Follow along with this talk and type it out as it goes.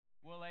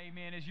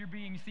Amen. As you're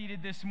being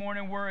seated this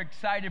morning, we're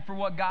excited for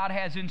what God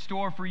has in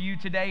store for you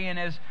today. And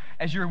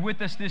as you're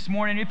with us this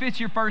morning, if it's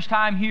your first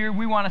time here,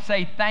 we want to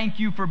say thank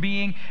you for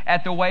being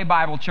at the Way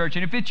Bible Church.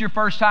 And if it's your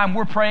first time,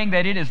 we're praying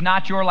that it is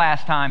not your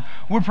last time.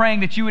 We're praying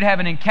that you would have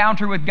an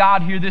encounter with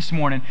God here this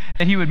morning,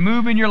 that He would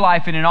move in your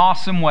life in an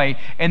awesome way,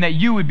 and that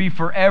you would be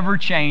forever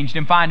changed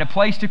and find a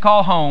place to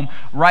call home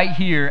right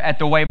here at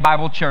the Way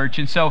Bible Church.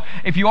 And so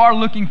if you are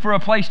looking for a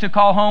place to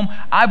call home,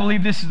 I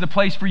believe this is the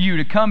place for you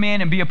to come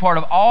in and be a part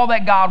of all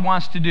that God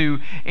wants to do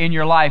in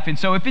your life. And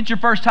so if it's your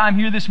first time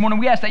here this morning,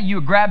 we ask that you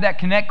would grab that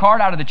Connect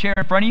card out of the chair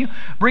in front of you,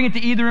 bring it to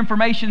either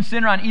information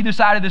center on either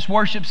side of this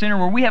worship center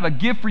where we have a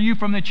gift for you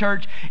from the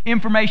church,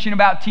 information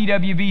about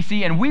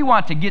TWBC, and we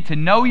want to get to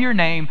know your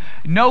name,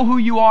 know who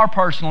you are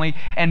personally,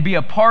 and be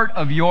a part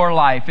of your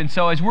life. And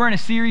so as we're in a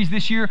series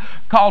this year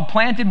called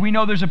Planted, we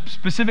know there's a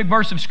specific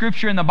verse of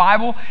Scripture in the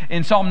Bible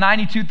in Psalm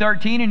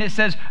 92:13, and it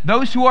says,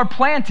 "Those who are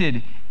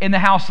planted in the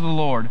house of the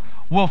Lord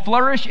will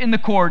flourish in the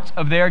courts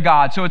of their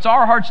God." So it's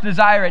our heart's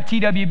desire at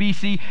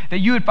TWBC that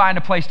you would find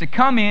a place to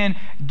come in,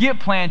 get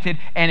planted,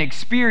 and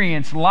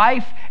experience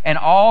life and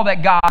all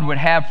that God would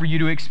have for you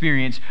to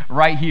experience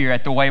right here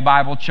at the Way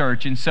Bible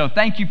Church. And so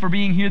thank you for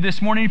being here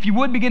this morning. If you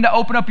would begin to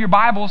open up your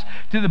Bibles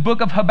to the book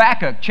of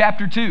Habakkuk,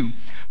 chapter 2.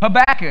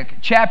 Habakkuk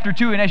chapter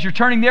 2. And as you're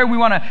turning there, we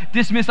want to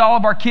dismiss all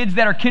of our kids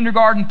that are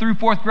kindergarten through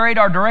 4th grade.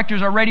 Our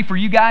directors are ready for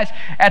you guys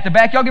at the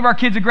back. Y'all give our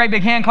kids a great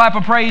big hand clap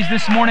of praise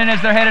this morning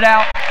as they're headed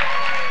out.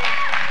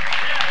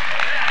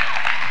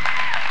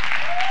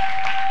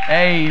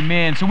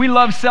 Amen. So we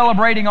love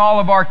celebrating all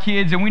of our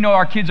kids, and we know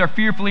our kids are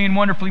fearfully and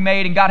wonderfully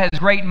made, and God has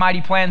great and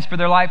mighty plans for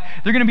their life.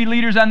 They're going to be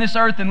leaders on this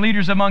earth and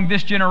leaders among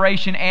this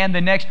generation and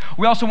the next.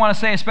 We also want to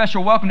say a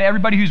special welcome to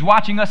everybody who's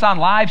watching us on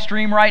live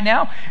stream right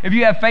now. If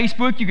you have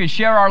Facebook, you can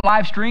share our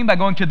live stream by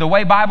going to the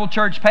Way Bible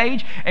Church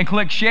page and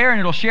click share, and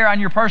it'll share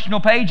on your personal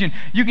page, and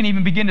you can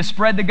even begin to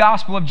spread the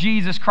gospel of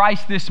Jesus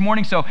Christ this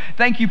morning. So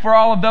thank you for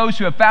all of those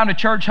who have found a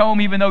church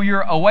home even though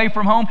you're away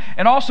from home,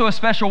 and also a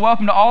special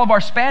welcome to all of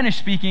our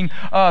Spanish-speaking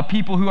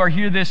people who are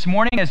here this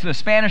morning. As the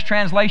Spanish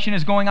translation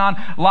is going on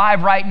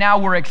live right now,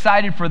 we're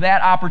excited for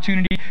that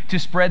opportunity to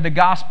spread the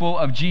gospel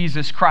of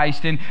Jesus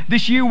Christ. And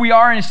this year we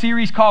are in a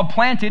series called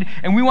Planted,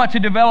 and we want to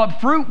develop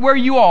fruit where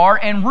you are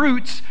and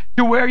roots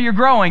to where you're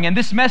growing. And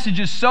this message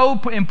is so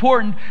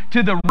important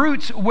to the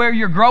roots where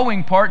you're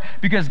growing part,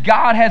 because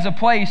God has a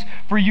place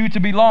for you to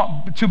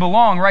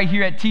belong right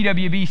here at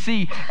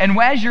TWBC. And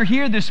as you're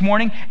here this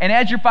morning, and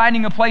as you're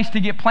finding a place to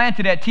get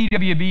planted at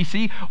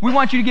TWBC, we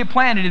want you to get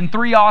planted in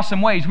 3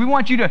 awesome ways. We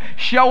want you to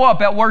show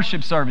up at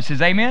worship services.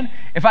 Amen?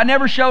 If I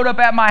never showed up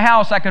at my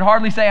house, I could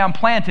hardly say I'm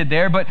planted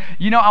there, but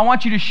I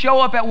want you to show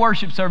up at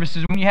worship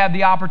services when you have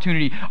the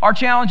opportunity. Our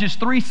challenge is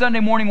 3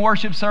 Sunday morning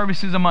worship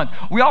services a month.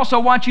 We also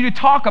want you to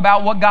talk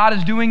about what God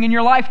is doing in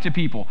your life to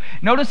people.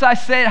 Notice I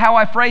said how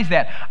I phrased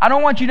that. I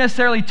don't want you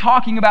necessarily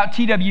talking about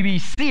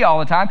TWBC all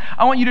the time.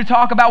 I want you to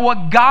talk about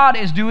what God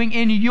is doing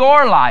in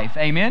your life.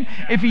 Amen?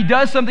 If He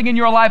does something in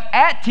your life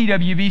at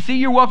TWBC,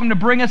 you're welcome to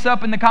bring us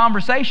up in the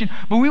conversation,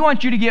 but we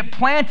want you to get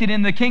planted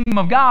in the kingdom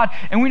of God,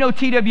 and we know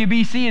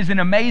TWBC is an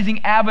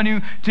amazing avenue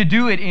to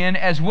do it in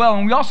as well.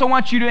 And we also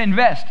want you to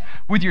invest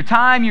with your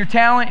time, your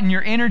talent, and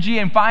your energy,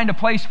 and find a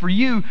place for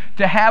you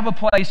to have a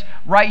place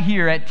right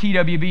here at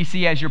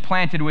TWBC as you're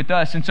planted with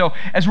us. And so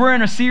as we're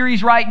in a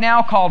series right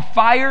now called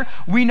Fire,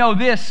 we know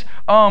this,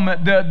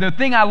 the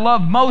thing I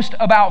love most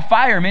about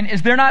firemen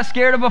is they're not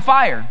scared of a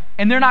fire,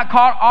 and they're not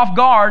caught off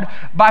guard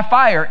by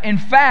fire. In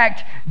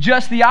fact,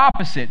 just the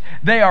opposite.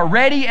 They are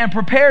ready and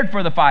prepared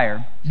for the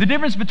fire. The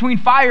difference between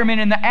firemen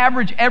and the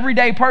average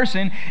everyday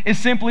person is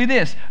simply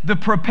this: the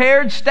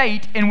prepared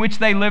state in which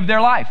they live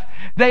their life.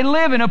 They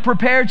live in a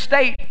prepared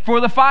state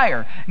for the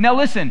fire. Now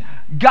listen,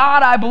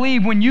 God, I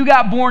believe, when you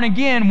got born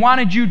again,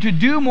 wanted you to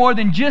do more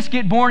than just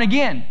get born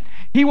again.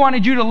 He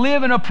wanted you to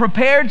live in a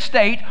prepared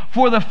state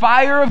for the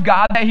fire of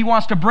God that He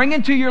wants to bring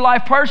into your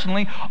life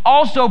personally,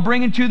 also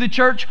bring into the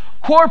church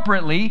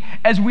corporately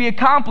as we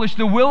accomplish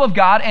the will of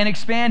God and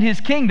expand His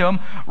kingdom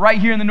right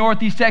here in the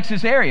Northeast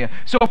Texas area.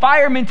 So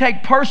firemen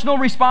take personal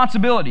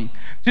responsibility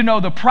to know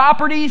the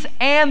properties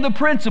and the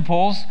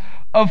principles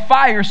of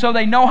fire so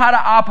they know how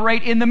to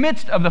operate in the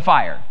midst of the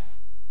fire.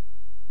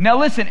 Now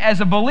listen,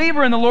 as a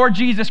believer in the Lord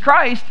Jesus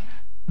Christ,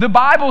 the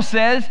Bible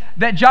says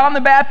that John the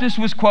Baptist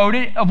was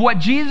quoted of what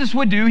Jesus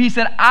would do. He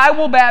said, "I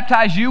will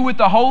baptize you with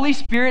the Holy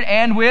Spirit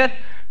and with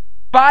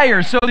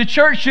fire." So the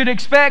church should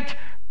expect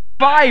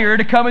fire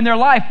to come in their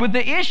life. But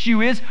the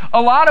issue is,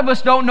 a lot of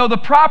us don't know the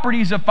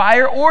properties of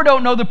fire or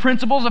don't know the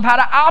principles of how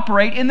to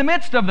operate in the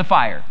midst of the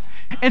fire.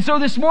 And so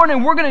this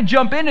morning we're going to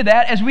jump into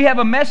that as we have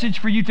a message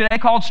for you today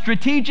called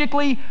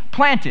Strategically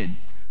Planted.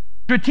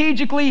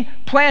 Strategically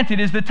Planted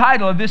is the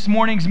title of this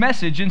morning's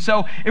message. And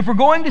so if we're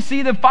going to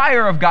see the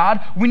fire of God,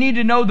 we need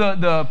to know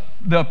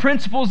the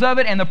principles of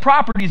it and the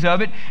properties of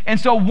it. And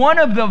so one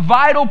of the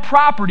vital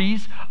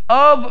properties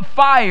of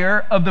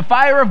fire, of the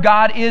fire of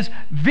God, is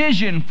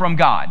vision from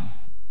God.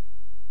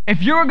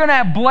 If you're going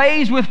to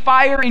blaze with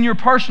fire in your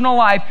personal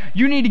life,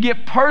 you need to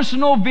get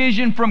personal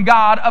vision from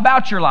God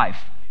about your life.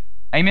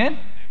 Amen?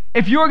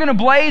 If you're going to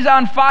blaze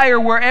on fire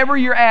wherever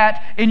you're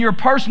at in your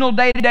personal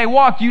day-to-day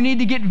walk, you need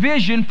to get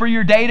vision for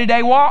your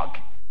day-to-day walk.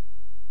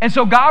 And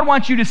so God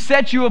wants you to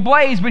set you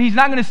ablaze, but He's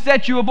not going to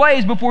set you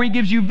ablaze before He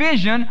gives you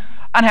vision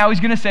on how He's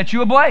going to set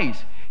you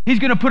ablaze. He's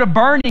going to put a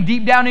burning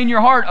deep down in your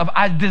heart of,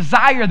 I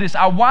desire this,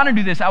 I want to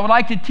do this, I would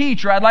like to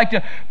teach, or I'd like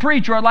to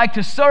preach, or I'd like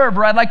to serve,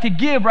 or I'd like to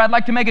give, or I'd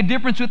like to make a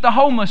difference with the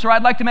homeless, or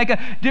I'd like to make a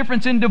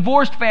difference in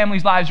divorced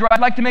families' lives, or I'd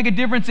like to make a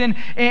difference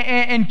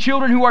in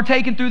children who are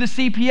taken through the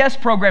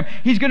CPS program.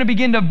 He's going to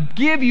begin to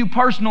give you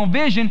personal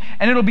vision,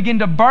 and it'll begin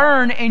to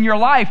burn in your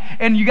life.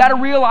 And you got to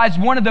realize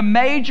one of the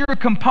major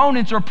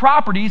components or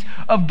properties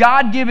of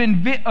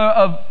God-given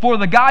for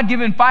the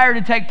God-given fire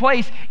to take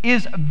place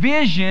is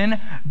vision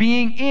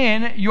being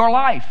in your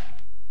life.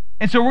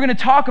 And so we're going to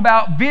talk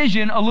about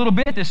vision a little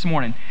bit this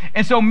morning.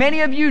 And so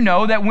many of you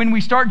know that when we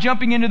start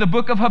jumping into the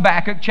book of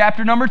Habakkuk,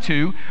 chapter number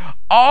 2,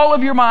 all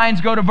of your minds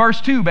go to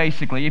verse 2,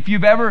 basically. If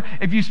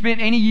you've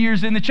spent any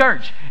years in the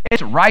church,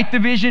 it's write the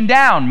vision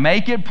down,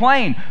 make it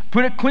plain,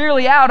 put it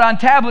clearly out on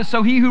tablets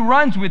so he who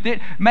runs with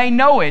it may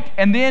know it.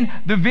 And then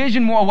the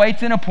vision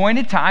awaits an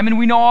appointed time, and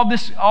we know all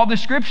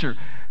this scripture.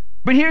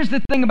 But here's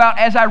the thing about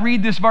as I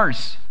read this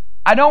verse.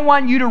 I don't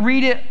want you to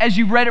read it as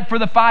you've read it for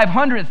the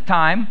 500th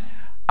time.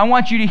 I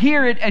want you to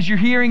hear it as you're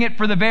hearing it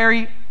for the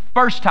very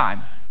first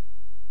time.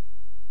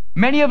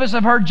 Many of us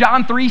have heard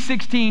John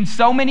 3:16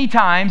 so many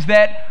times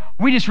that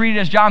we just read it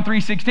as John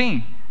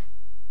 3:16.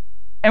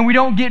 And we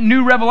don't get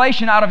new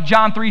revelation out of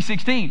John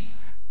 3:16.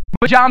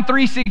 But John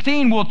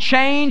 3:16 will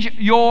change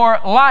your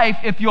life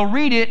if you'll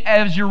read it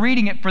as you're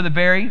reading it for the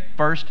very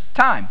first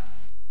time,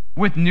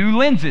 with new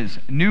lenses,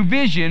 new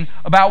vision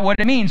about what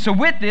it means. So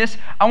with this,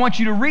 I want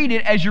you to read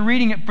it as you're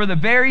reading it for the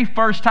very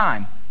first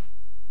time.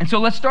 And so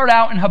let's start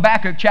out in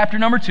Habakkuk chapter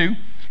number 2,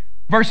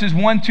 verses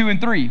 1, 2, and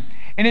 3.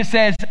 And it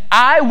says,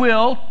 I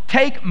will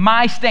take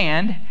my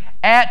stand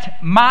at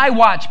my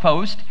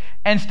watchpost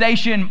and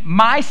station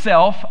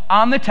myself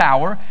on the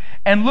tower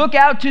and look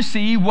out to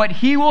see what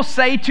he will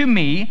say to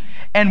me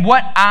and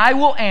what I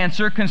will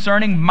answer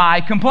concerning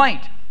my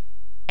complaint.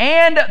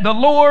 And the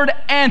Lord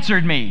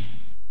answered me.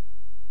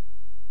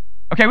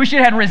 Okay, we should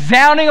have had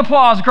resounding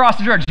applause across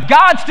the church.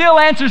 God still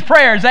answers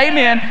prayers.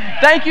 Amen.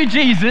 Thank you,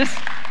 Jesus.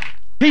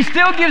 He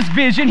still gives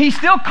vision. He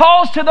still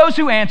calls to those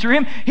who answer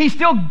Him. He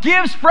still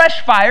gives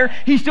fresh fire.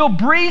 He still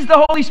breathes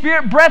the Holy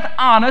Spirit breath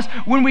on us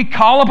when we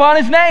call upon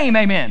His name.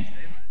 Amen.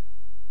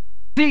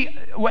 See,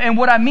 and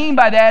what I mean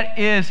by that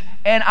is,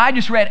 and I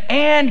just read,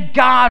 and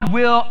God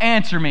will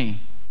answer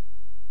me.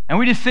 And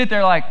we just sit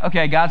there like,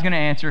 okay, God's going to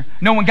answer.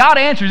 No, when God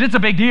answers, it's a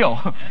big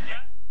deal.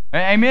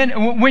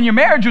 Amen. When your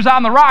marriage was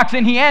on the rocks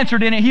and He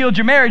answered and it healed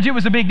your marriage, it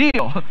was a big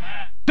deal.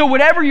 So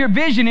whatever your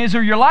vision is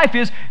or your life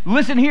is,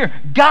 listen here.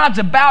 God's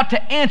about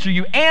to answer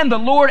you. And the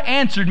Lord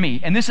answered me.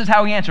 And this is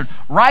how He answered.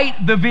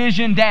 Write the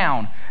vision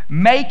down.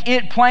 Make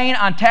it plain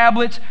on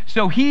tablets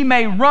so he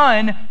may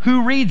run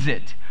who reads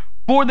it.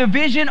 For the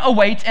vision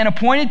awaits an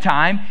appointed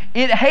time.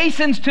 It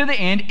hastens to the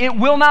end. It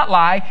will not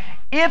lie.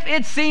 If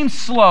it seems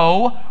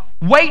slow,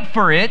 wait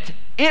for it.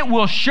 It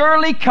will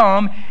surely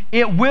come.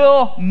 It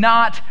will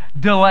not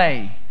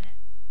delay.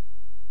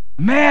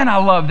 Man, I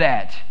love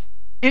that.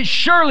 It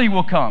surely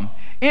will come.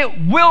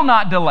 It will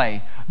not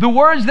delay. The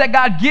words that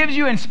God gives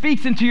you and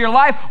speaks into your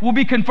life will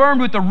be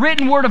confirmed with the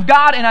written word of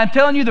God, and I'm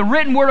telling you, the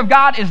written word of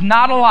God is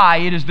not a lie.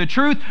 It is the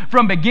truth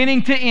from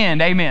beginning to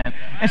end. Amen.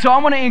 And so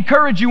I want to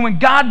encourage you, when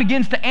God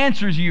begins to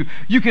answer you,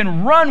 you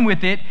can run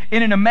with it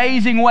in an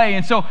amazing way.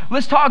 And so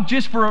let's talk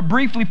just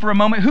briefly for a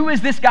moment. Who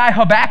is this guy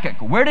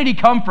Habakkuk? Where did he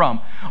come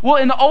from? Well,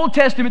 in the Old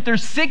Testament,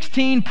 there's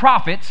 16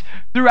 prophets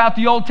throughout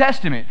the Old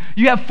Testament.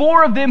 You have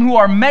 4 of them who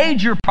are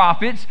major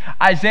prophets,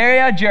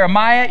 Isaiah,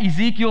 Jeremiah,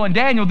 Ezekiel, and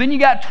Daniel. Then you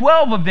got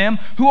 12 of them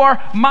who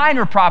are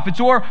minor prophets,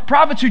 or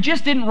prophets who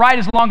just didn't write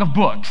as long of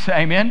books.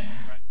 Amen?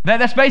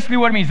 That's basically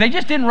what it means. They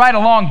just didn't write a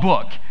long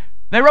book.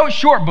 They wrote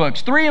short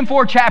books, 3 and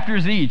 4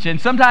 chapters each, and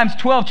sometimes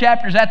 12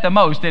 chapters at the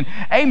most. And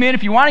amen,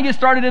 if you want to get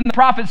started in the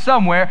prophets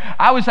somewhere,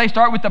 I would say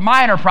start with the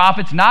minor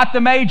prophets, not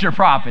the major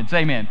prophets.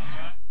 Amen.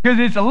 Because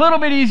it's a little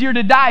bit easier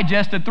to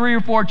digest a 3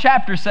 or 4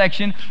 chapter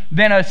section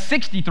than a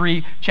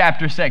 63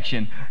 chapter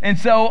section. And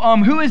so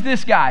who is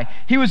this guy?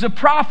 He was a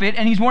prophet,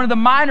 and he's one of the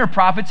minor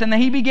prophets, and then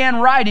he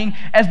began writing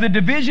as the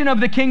division of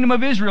the kingdom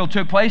of Israel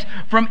took place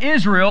from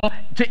Israel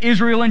to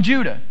Israel and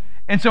Judah.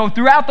 And so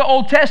throughout the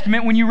Old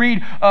Testament, when you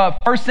read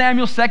 1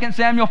 Samuel, 2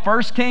 Samuel,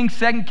 1 Kings,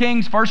 2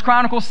 Kings, 1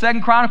 Chronicles,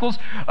 2 Chronicles,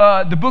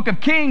 the book of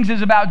Kings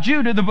is about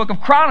Judah, the book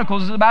of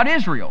Chronicles is about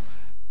Israel.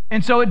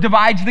 And so it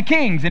divides the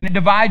kings, and it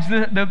divides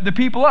the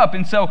people up.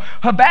 And so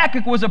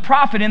Habakkuk was a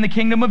prophet in the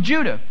kingdom of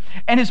Judah.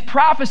 And his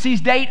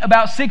prophecies date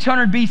about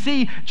 600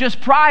 BC,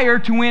 just prior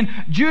to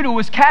when Judah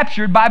was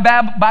captured by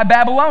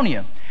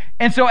Babylonia.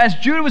 And so as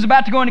Judah was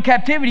about to go into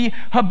captivity,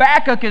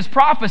 Habakkuk is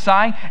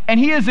prophesying, and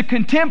he is a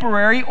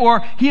contemporary,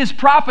 or he is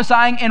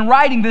prophesying and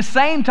writing the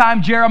same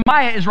time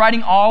Jeremiah is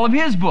writing all of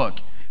his book.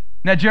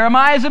 Now,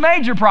 Jeremiah is a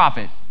major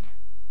prophet.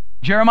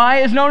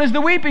 Jeremiah is known as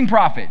the weeping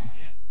prophet.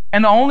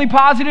 And the only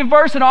positive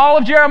verse in all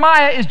of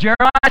Jeremiah is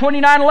Jeremiah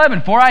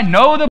 29:11. For I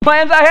know the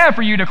plans I have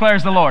for you,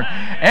 declares the Lord.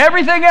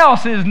 Everything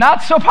else is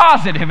not so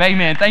positive.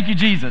 Amen. Thank you,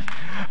 Jesus.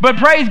 But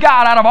praise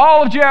God, out of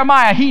all of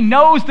Jeremiah, he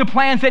knows the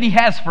plans that he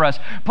has for us.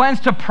 Plans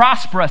to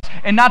prosper us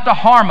and not to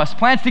harm us.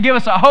 Plans to give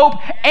us a hope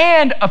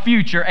and a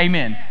future.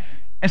 Amen.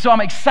 And so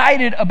I'm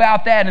excited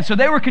about that. And so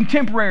they were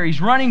contemporaries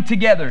running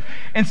together.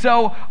 And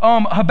so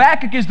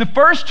Habakkuk is the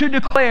first to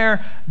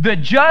declare the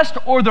just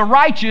or the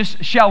righteous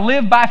shall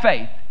live by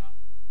faith.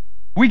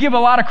 We give a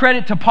lot of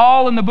credit to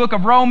Paul in the book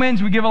of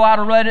Romans. We give a lot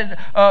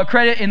of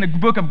credit in the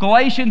book of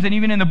Galatians and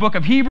even in the book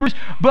of Hebrews.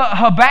 But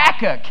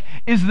Habakkuk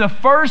is the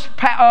first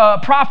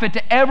prophet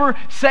to ever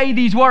say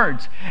these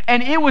words.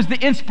 And it was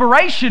the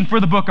inspiration for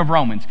the book of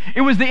Romans.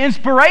 It was the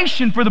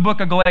inspiration for the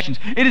book of Galatians.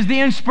 It is the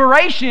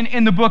inspiration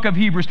in the book of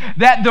Hebrews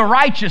that the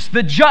righteous,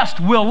 the just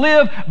will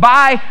live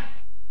by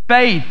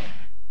faith.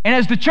 And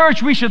as the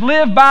church, we should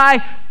live by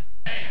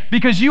faith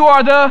because you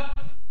are the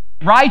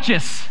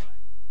righteous.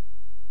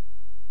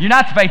 You're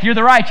not the faith, you're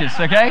the righteous,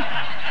 okay?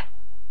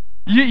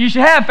 You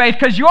should have faith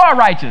because you are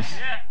righteous.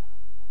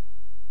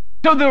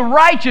 So the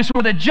righteous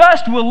or the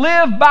just will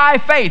live by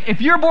faith.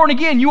 If you're born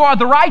again, you are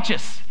the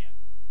righteous.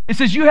 It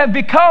says you have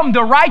become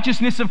the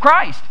righteousness of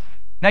Christ.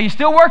 Now you're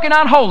still working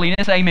on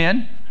holiness,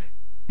 amen.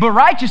 But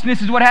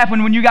righteousness is what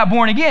happened when you got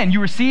born again. You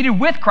were seated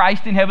with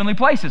Christ in heavenly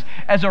places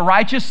as a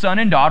righteous son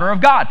and daughter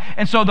of God.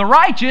 And so the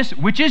righteous,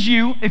 which is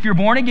you, if you're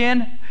born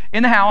again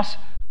in the house,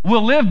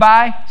 will live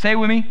by, say it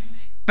with me,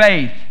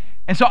 faith.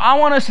 And so I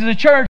want us as a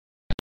church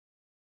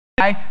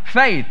by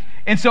faith.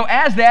 And so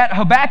as that,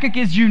 Habakkuk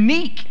is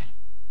unique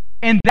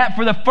in that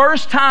for the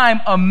first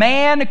time a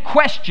man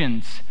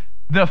questions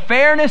the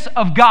fairness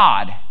of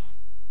God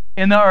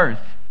in the earth.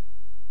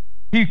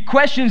 He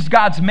questions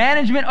God's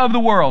management of the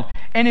world.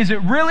 And is it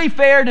really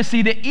fair to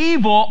see the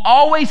evil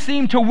always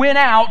seem to win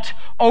out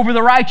over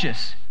the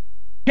righteous?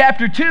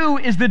 Chapter 2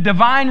 is the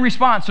divine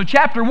response. So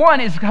chapter 1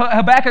 is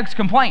Habakkuk's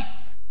complaint.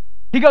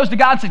 He goes to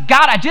God and says,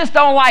 God, I just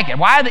don't like it.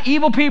 Why are the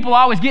evil people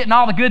always getting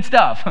all the good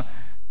stuff?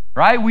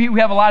 Right? We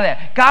have a lot of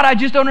that. God, I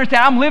just don't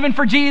understand. I'm living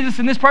for Jesus,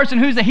 and this person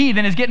who's a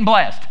heathen is getting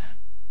blessed.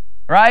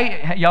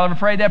 Right? Y'all ever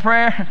prayed that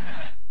prayer?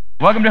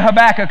 Welcome to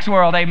Habakkuk's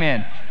world.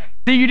 Amen.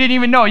 See, you didn't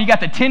even know. You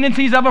got the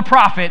tendencies of a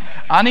prophet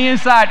on the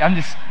inside. I'm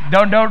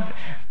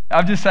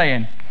just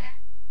saying.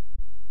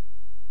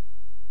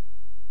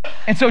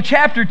 And so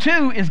chapter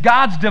 2 is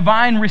God's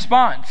divine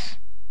response.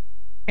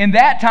 In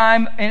that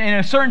time, in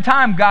a certain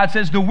time, God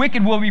says the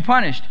wicked will be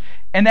punished,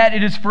 and that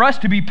it is for us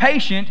to be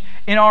patient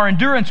in our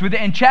endurance with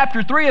it. And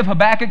chapter 3 of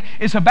Habakkuk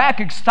is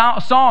Habakkuk's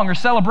song or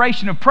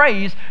celebration of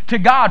praise to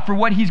God for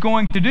what he's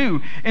going to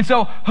do. And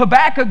so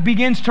Habakkuk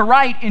begins to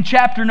write in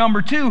chapter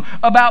number 2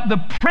 about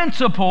the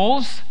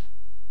principles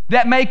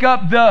that make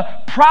up the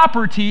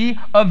property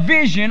of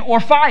vision or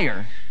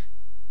fire.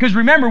 Because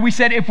remember, we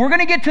said if we're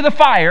going to get to the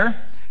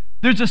fire,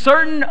 there's a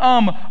certain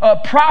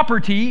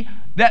property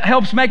that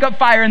helps make up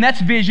fire, and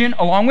that's vision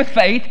along with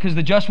faith, because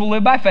the just will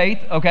live by faith,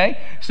 okay?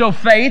 So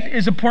faith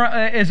is a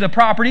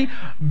property.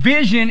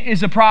 Vision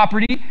is a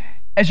property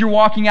as you're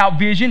walking out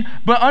vision.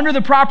 But under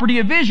the property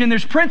of vision,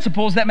 there's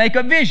principles that make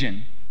up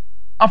vision.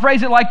 I'll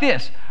phrase it like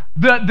this.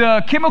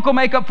 The chemical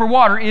makeup for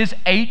water is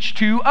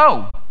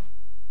H2O.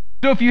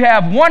 So if you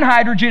have one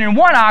hydrogen and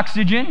one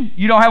oxygen,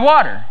 you don't have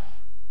water.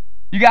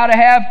 You got to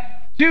have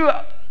two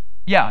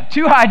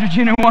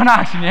hydrogen and one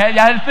oxygen. I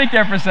had to think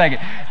there for a second.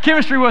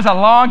 Chemistry was a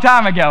long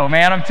time ago,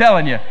 man, I'm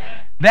telling you.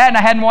 That, and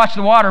I hadn't watched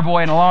The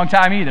Waterboy in a long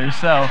time either,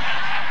 So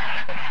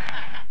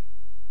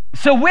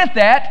with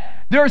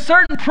that, there are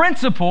certain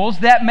principles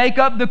that make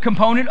up the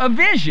component of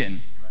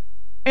vision.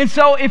 And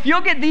so if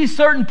you'll get these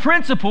certain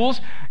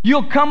principles,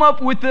 you'll come up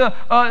with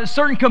a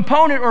certain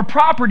component or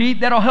property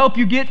that'll help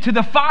you get to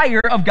the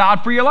fire of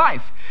God for your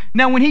life.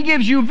 Now, when he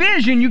gives you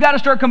vision, you got to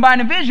start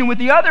combining vision with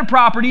the other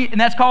property,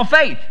 and that's called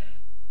faith.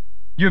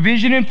 Your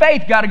vision and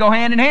faith got to go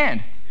hand in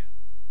hand.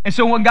 And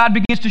so when God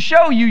begins to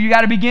show you, you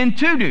got to begin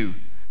to do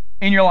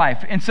in your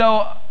life. And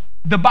so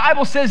the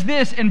Bible says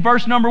this in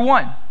verse number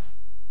 1.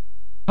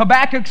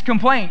 Habakkuk's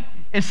complaint,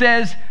 it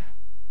says,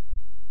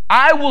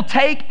 I will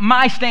take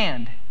my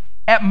stand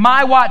at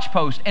my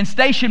watchpost and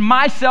station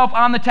myself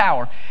on the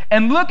tower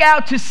and look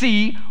out to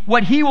see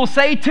what he will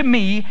say to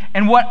me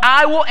and what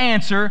I will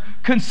answer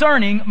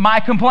concerning my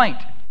complaint.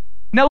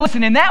 Now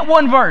listen, in that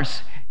one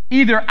verse,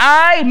 either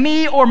I,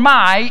 me, or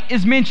my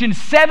is mentioned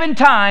 7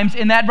 times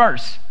in that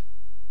verse.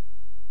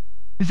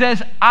 It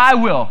says, I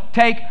will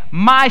take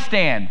my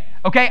stand.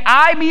 Okay,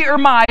 I, me, or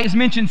my is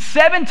mentioned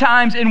 7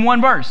 times in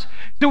one verse.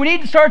 So when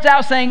he starts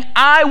out saying,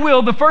 I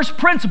will, the first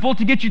principle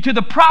to get you to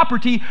the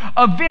property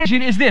of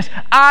vision is this,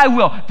 I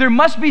will. There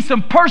must be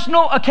some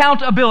personal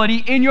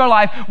accountability in your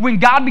life when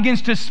God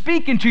begins to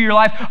speak into your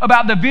life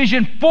about the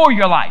vision for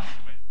your life.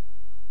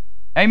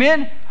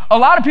 Amen? A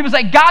lot of people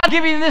say, God's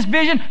giving you this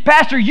vision.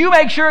 Pastor, you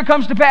make sure it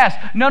comes to pass.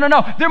 No.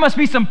 There must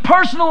be some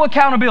personal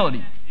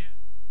accountability.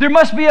 There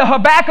must be a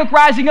Habakkuk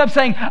rising up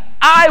saying,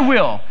 I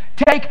will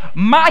take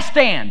my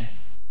stand.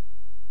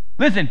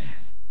 Listen,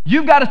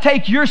 you've got to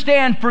take your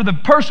stand for the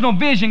personal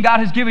vision God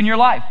has given your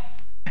life.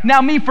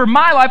 Now me, for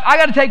my life, I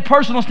got to take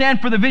personal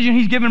stand for the vision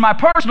He's given my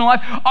personal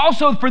life,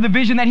 also for the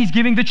vision that He's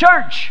giving the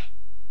church.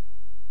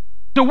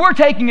 So we're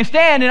taking a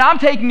stand, and I'm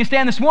taking a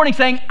stand this morning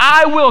saying,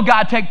 I will,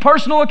 God, take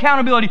personal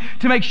accountability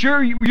to make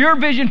sure your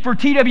vision for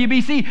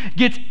TWBC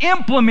gets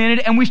implemented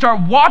and we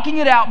start walking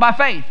it out by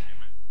faith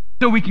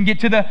so we can get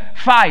to the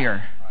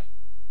fire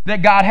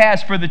that God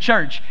has for the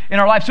church in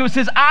our life. So it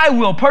says, I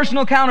will,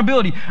 personal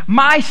accountability,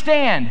 my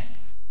stand.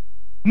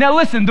 Now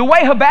listen, the way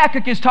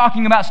Habakkuk is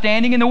talking about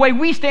standing and the way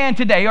we stand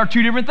today are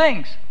two different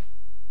things.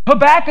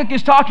 Habakkuk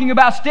is talking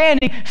about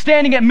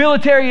standing at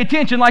military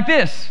attention like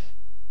this.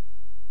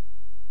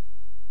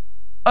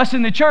 Us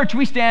in the church,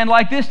 we stand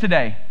like this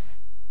today.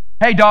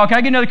 Hey dog, can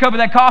I get another cup of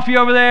that coffee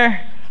over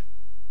there?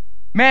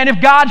 Man,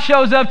 if God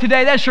shows up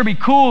today, that sure be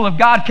cool if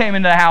God came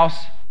into the house.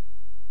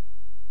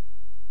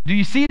 Do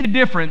you see the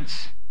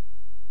difference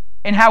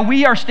in how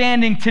we are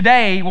standing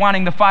today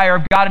wanting the fire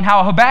of God and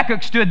how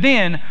Habakkuk stood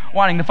then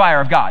wanting the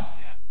fire of God?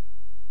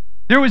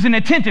 There was an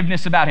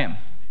attentiveness about him.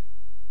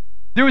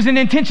 There was an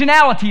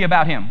intentionality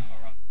about him.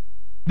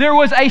 There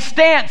was a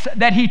stance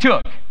that he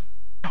took.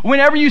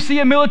 Whenever you see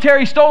a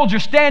military soldier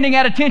standing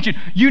at attention,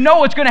 you know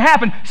what's going to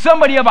happen.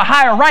 Somebody of a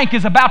higher rank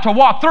is about to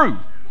walk through.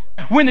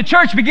 When the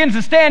church begins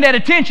to stand at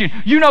attention,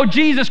 you know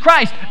Jesus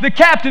Christ, the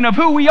captain of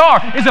who we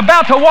are, is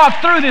about to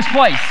walk through this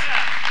place.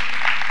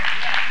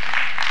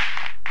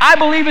 I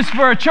believe it's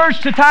for a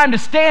church time to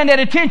stand at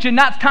attention,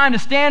 not time to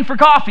stand for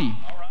coffee.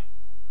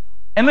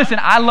 And listen,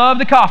 I love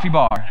the coffee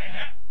bar.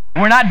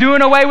 We're not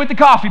doing away with the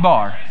coffee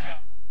bar.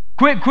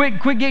 Quit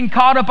getting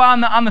caught up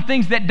on the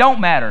things that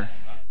don't matter.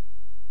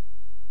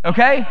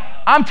 Okay?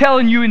 I'm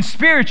telling you in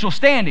spiritual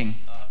standing.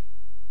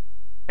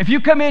 If you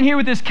come in here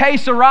with this que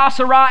sera,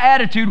 sera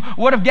attitude,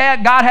 what if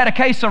God had a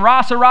que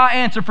sera, sera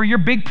answer for your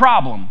big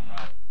problem?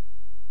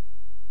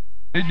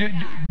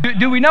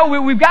 Do we know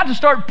we've got to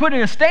start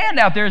putting a stand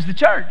out there as the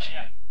church?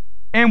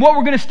 And what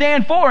we're going to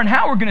stand for and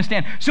how we're going to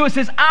stand. So it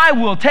says, I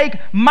will take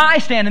my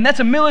stand. And that's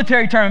a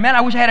military term. Man,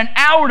 I wish I had an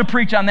hour to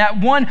preach on that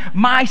one,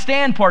 my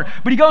stand part.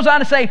 But he goes on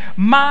to say,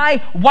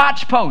 my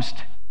watch post.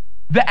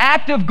 The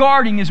act of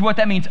guarding is what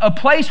that means. A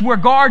place where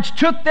guards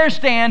took their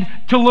stand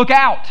to look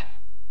out.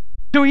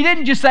 So he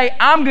didn't just say,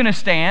 I'm going to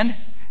stand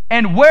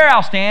and where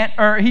I'll stand,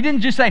 or he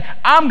didn't just say,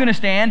 I'm going to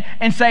stand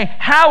and say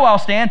how I'll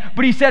stand,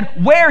 but he said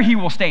where he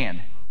will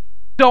stand.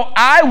 So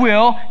I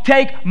will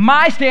take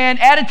my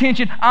stand at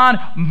attention on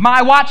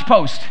my watch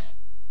post,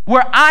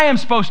 where I am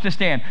supposed to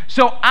stand,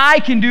 so I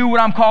can do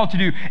what I'm called to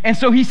do. And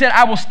so he said,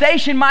 I will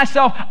station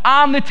myself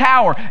on the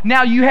tower.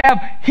 Now you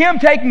have him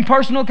taking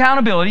personal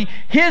accountability,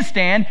 his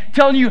stand,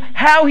 telling you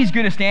how he's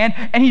going to stand,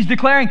 and he's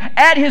declaring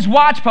at his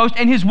watch post,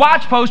 and his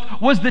watch post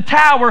was the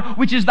tower,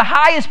 which is the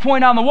highest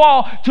point on the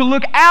wall, to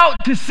look out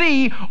to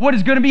see what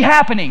is going to be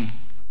happening.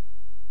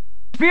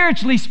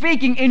 Spiritually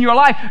speaking, in your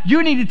life,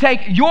 you need to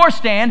take your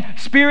stand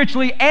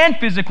spiritually and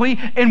physically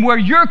in where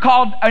you're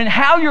called and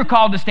how you're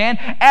called to stand,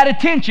 at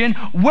attention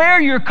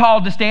where you're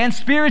called to stand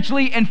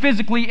spiritually and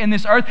physically in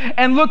this earth,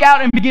 and look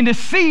out and begin to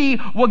see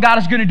what God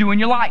is going to do in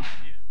your life.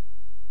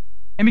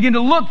 And begin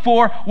to look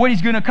for what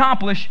He's going to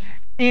accomplish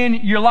in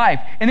your life.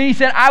 And then he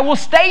said, I will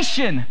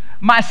station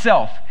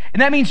myself.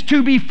 And that means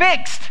to be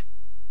fixed.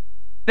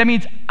 That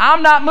means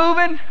I'm not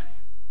moving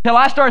till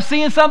I start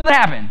seeing something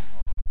happen.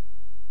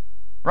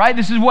 Right?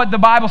 This is what the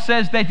Bible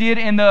says they did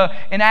in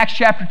Acts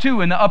chapter 2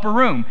 in the upper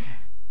room.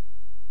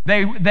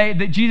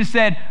 Jesus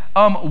said,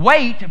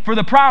 wait for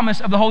the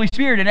promise of the Holy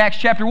Spirit in Acts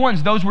chapter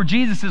 1. Those were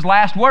Jesus'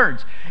 last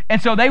words. And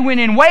so they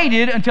went and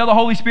waited until the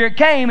Holy Spirit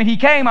came, and He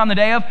came on the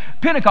day of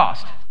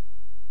Pentecost.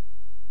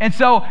 And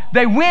so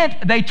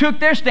they took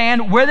their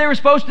stand where they were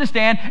supposed to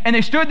stand, and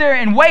they stood there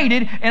and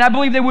waited, and I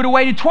believe they would have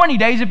waited 20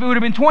 days if it would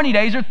have been 20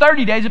 days, or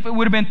 30 days if it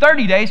would have been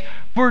 30 days,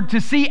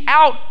 to see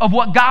out of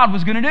what God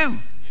was going to do.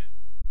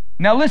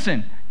 Now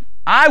listen,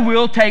 I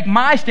will take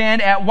my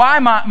stand at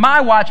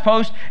my watch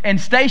post and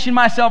station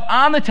myself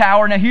on the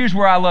tower. Now here's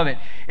where I love it.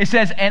 It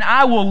says, and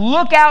I will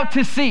look out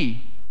to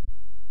see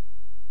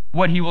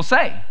what He will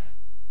say.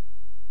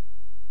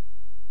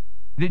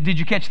 Did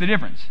you catch the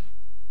difference?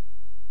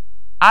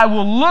 I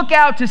will look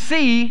out to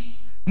see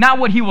not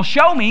what He will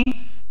show me,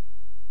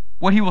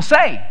 what He will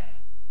say.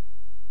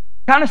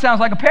 Kind of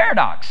sounds like a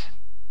paradox.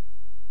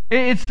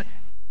 It's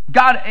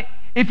God,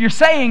 if you're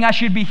saying, I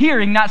should be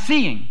hearing, not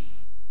seeing.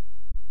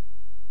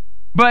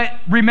 But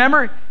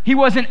remember, He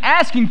wasn't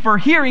asking for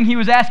hearing, He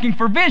was asking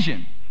for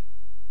vision.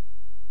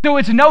 So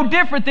it's no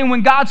different than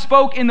when God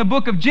spoke in the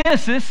book of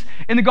Genesis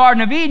in the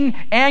Garden of Eden,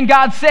 and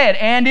God said,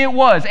 and it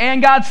was,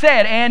 and God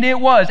said, and it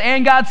was,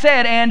 and God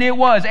said, and it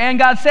was, and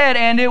God said,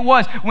 and it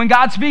was. When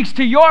God speaks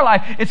to your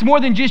life, it's more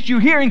than just you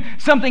hearing.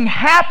 Something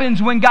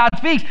happens when God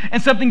speaks,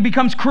 and something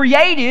becomes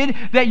created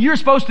that you're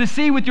supposed to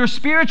see with your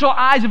spiritual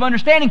eyes of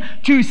understanding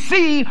to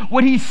see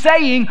what He's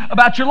saying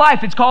about your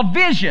life. It's called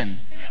vision.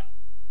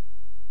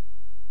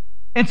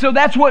 And so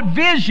that's what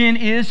vision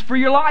is for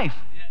your life.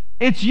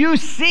 It's you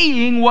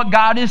seeing what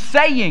God is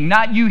saying,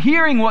 not you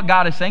hearing what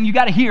God is saying. You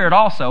got to hear it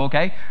also,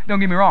 okay? Don't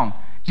get me wrong.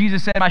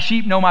 Jesus said, my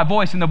sheep know my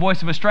voice, and the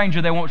voice of a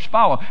stranger they won't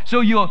follow.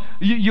 So you'll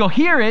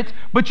hear it,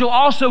 but you'll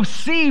also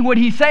see what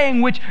he's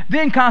saying, which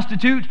then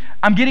constitutes,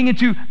 I'm getting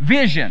into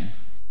vision.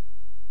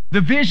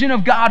 The vision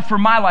of God for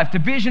my life, the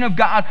vision of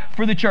God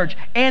for the church.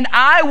 And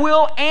I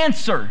will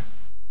answer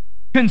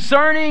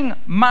concerning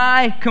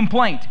my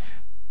complaint.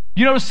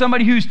 You notice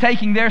somebody who's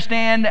taking their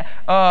stand,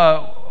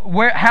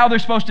 how they're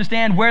supposed to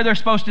stand, where they're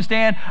supposed to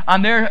stand,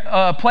 on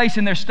their place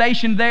in their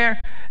station there.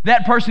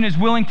 That person is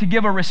willing to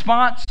give a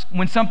response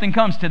when something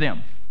comes to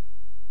them.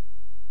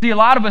 See, a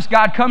lot of us,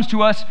 God comes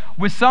to us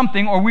with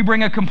something, or we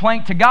bring a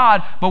complaint to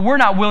God, but we're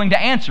not willing to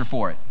answer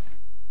for it.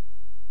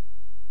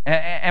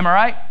 Am I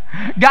right?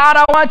 God,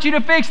 I want you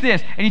to fix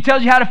this. And he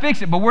tells you how to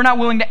fix it, but we're not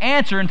willing to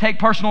answer and take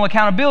personal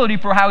accountability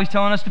for how he's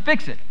telling us to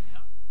fix it.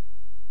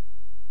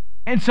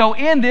 And so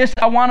in this,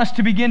 I want us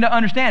to begin to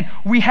understand,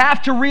 we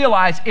have to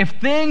realize if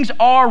things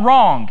are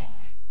wrong,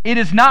 it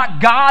is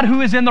not God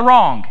who is in the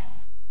wrong.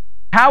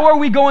 How are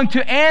we going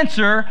to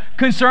answer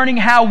concerning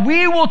how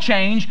we will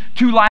change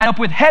to line up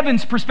with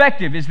heaven's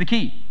perspective is the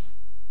key.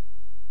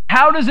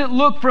 How does it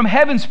look from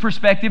heaven's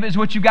perspective is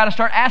what you've got to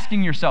start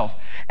asking yourself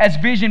as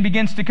vision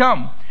begins to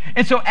come.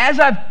 And so as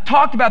I've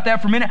talked about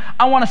that for a minute,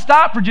 I want to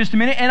stop for just a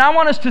minute, and I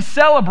want us to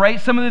celebrate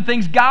some of the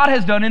things God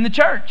has done in the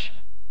church.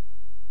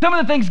 Some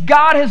of the things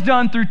God has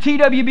done through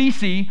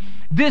TWBC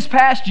this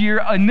past year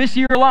and this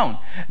year alone.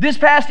 This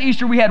past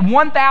Easter, we had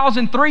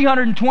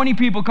 1,320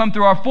 people come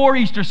through our 4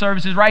 Easter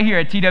services right here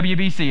at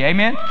TWBC.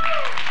 Amen?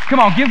 Come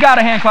on, give God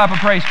a hand clap of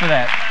praise for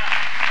that.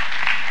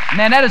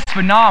 Man, that is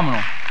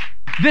phenomenal.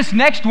 This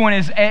next one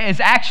is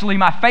actually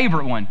my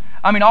favorite one.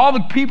 I mean, all the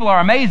people are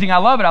amazing. I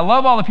love it. I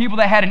love all the people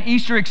that had an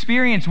Easter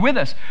experience with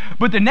us.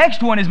 But the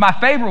next one is my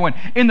favorite one.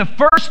 In the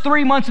first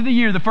 3 months of the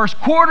year, the first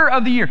quarter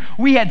of the year,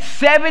 we had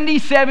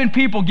 77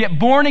 people get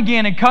born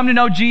again and come to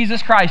know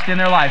Jesus Christ in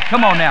their life.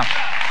 Come on now.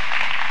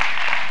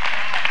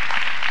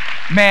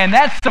 Man,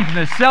 that's something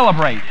to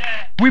celebrate.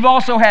 We've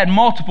also had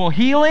multiple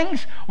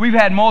healings. We've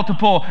had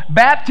multiple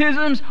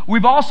baptisms. We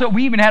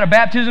even had a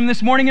baptism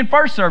this morning in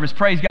first service.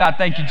 Praise God.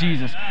 Thank you,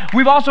 Jesus.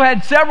 We've also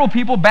had several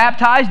people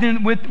baptized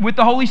with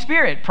the Holy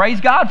Spirit.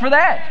 Praise God for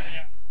that.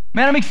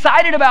 Man, I'm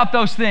excited about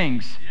those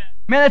things.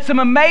 Man, that's some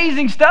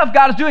amazing stuff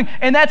God is doing.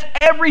 And that's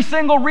every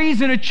single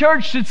reason a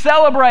church should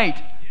celebrate.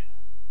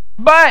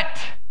 But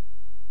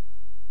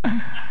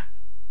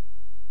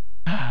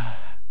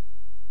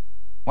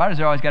why does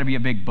there always got to be a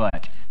big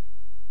but?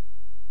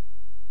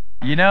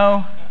 You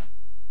know?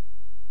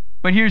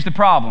 But here's the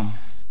problem.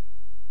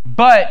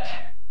 But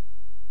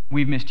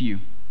we've missed you.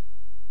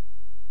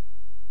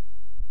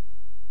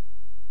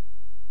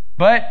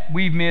 But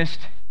we've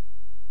missed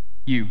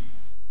you.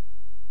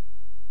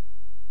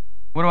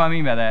 What do I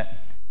mean by that?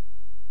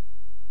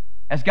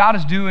 As God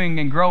is doing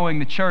and growing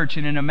the church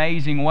in an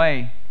amazing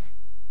way,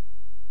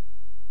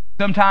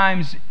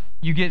 sometimes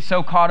you get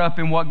so caught up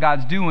in what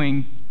God's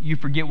doing, you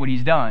forget what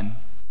He's done.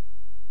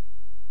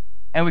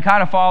 And we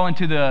kind of fall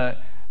into the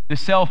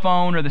cell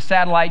phone or the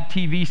satellite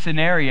TV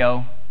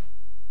scenario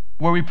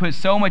where we put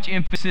so much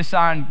emphasis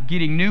on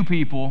getting new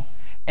people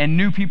and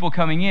new people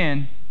coming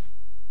in.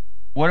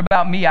 What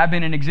about me? I've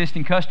been an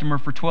existing customer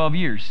for 12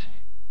 years.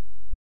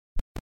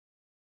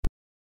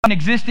 An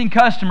existing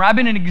customer. I've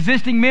been an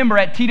existing member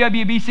at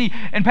TWBC.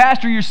 And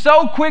Pastor, you're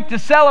so quick to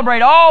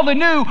celebrate all the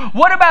new.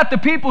 What about the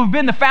people who've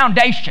been the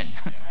foundation?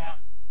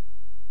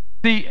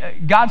 See,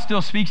 God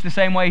still speaks the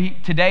same way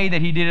today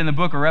that He did in the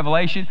book of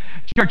Revelation.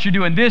 Church, you're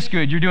doing this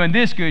good, you're doing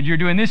this good, you're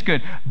doing this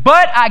good.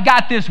 But I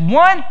got this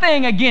one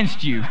thing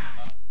against you.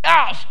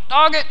 Oh,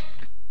 dog it.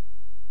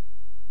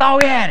 Oh,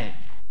 we had it.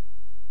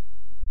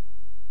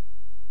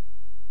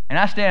 And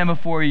I stand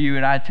before you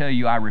and I tell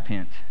you I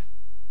repent.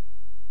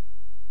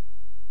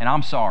 And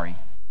I'm sorry.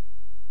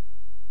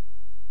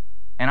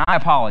 And I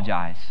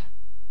apologize.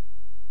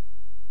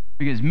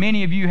 Because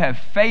many of you have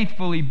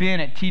faithfully been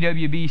at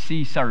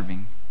TWBC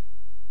serving.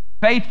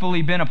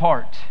 Faithfully been a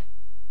part.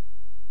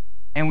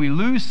 And we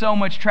lose so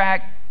much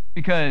track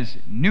because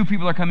new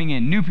people are coming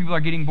in, new people are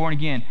getting born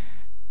again,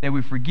 that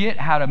we forget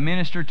how to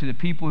minister to the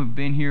people who've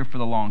been here for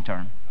the long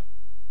term.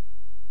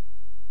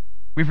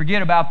 We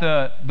forget about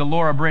the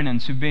Laura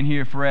Brennans who've been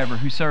here forever,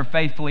 who served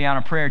faithfully on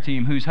a prayer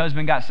team, whose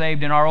husband got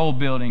saved in our old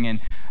building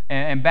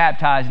and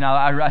baptized. Now,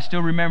 I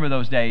still remember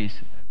those days,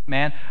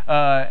 man.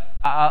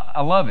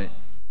 I love it.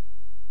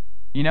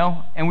 You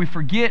know? And we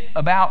forget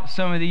about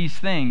some of these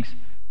things.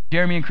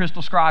 Jeremy and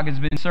Crystal Scroggs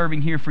have been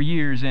serving here for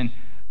years, and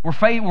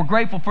we're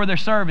grateful for their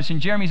service. And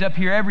Jeremy's up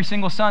here every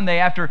single Sunday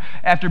after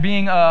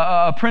being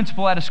a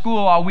principal at a school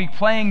all week,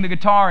 playing the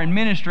guitar and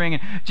ministering.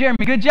 And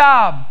Jeremy, good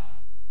job.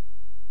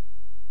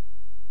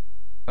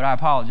 But I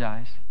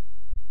apologize.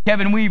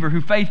 Kevin Weaver,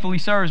 who faithfully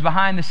serves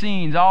behind the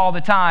scenes all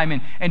the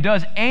time and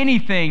does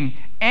anything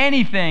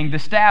the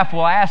staff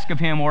will ask of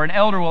him or an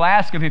elder will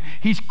ask of him.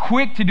 He's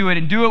quick to do it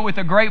and do it with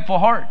a grateful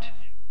heart.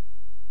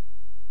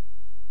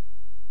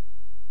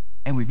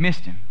 And we've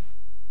missed him.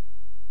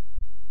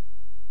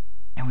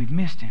 And we've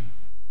missed him.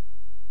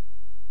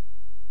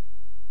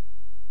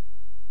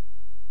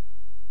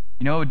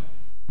 You know,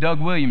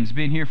 Doug Williams has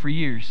been here for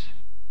years.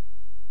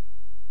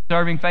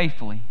 serving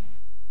faithfully,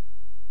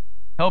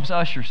 helps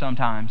usher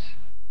sometimes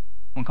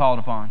when called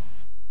upon.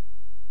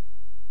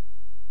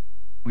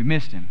 We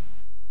missed him.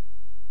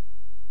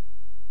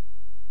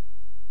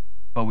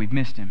 But we've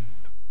missed him.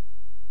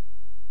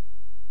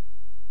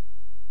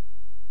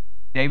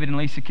 David and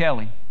Lisa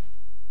Kelly.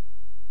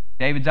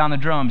 David's on the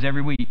drums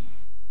every week.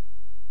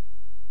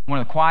 One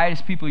of the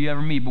quietest people you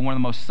ever meet, but one of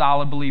the most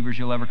solid believers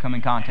you'll ever come in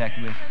contact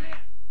with.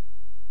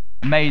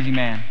 Amazing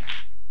man.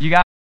 You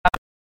got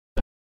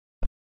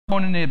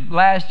in the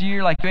last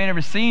year like you ain't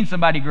ever seen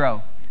somebody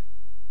grow.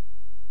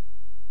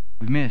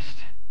 We've missed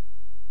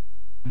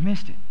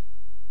it.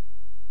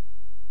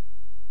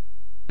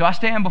 So I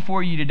stand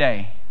before you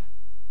today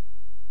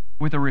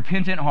with a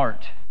repentant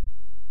heart.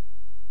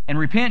 And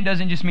repent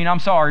doesn't just mean I'm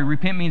sorry.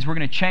 Repent means we're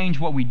going to change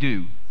what we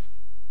do.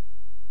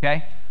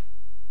 Okay?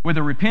 With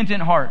a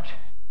repentant heart,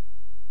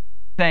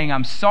 saying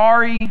I'm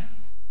sorry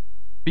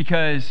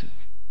because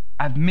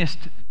I've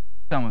missed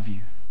some of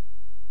you.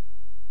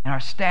 And our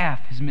staff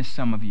has missed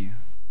some of you.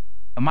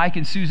 Mike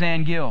and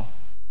Suzanne Gill,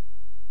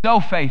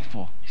 so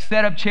faithful.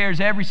 Set up chairs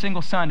every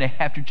single Sunday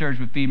after church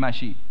would feed my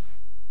sheep.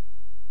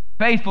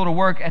 Faithful to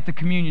work at the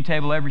communion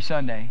table every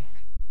Sunday.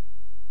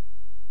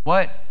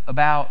 What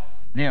about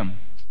them?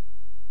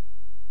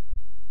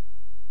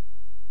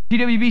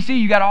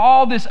 TWBC, you got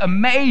all this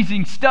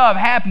amazing stuff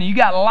happening. You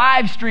got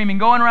live streaming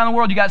going around the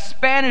world. You got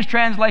Spanish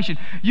translation.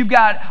 You've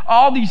got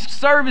all these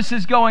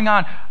services going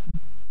on.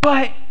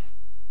 But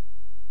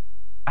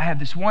I have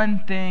this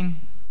one thing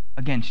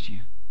against you.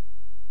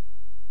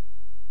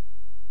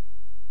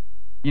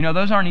 You know,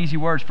 those aren't easy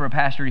words for a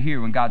pastor to hear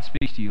when God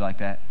speaks to you like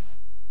that.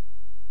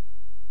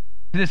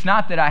 It's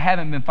not that I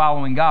haven't been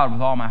following God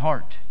with all my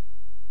heart.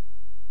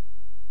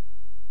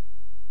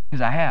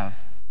 Because I have.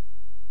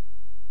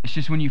 It's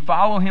just when you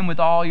follow him with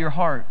all your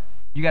heart,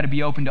 you got to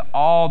be open to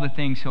all the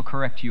things he'll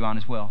correct you on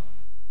as well.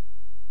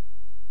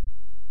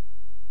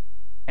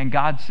 And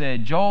God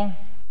said, Joel,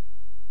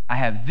 I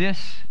have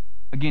this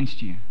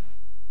against you.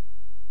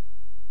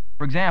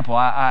 For example,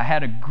 I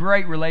had a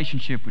great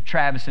relationship with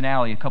Travis and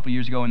Allie a couple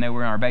years ago when they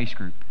were in our base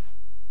group.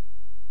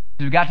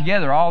 We got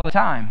together all the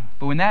time.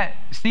 But when that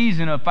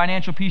season of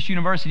Financial Peace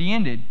University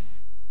ended,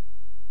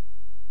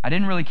 I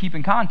didn't really keep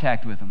in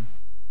contact with them.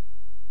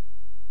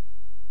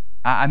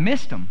 I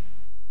missed them.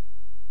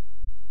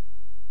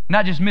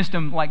 Not just missed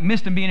them, like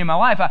missed them being in my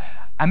life.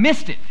 I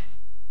missed it.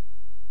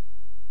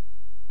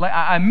 Like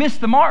I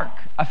missed the mark.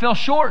 I fell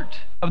short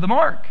of the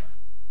mark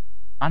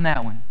on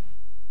that one.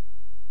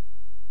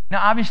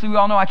 Now, obviously, we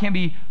all know I can't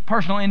be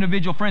personal,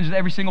 individual friends with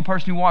every single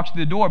person who walks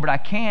through the door, but I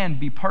can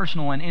be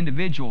personal and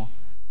individual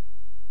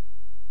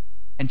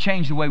and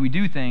change the way we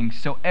do things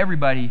so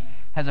everybody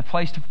has a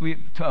place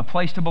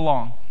to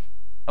belong,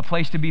 a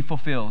place to be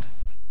fulfilled,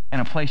 and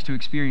a place to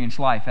experience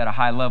life at a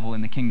high level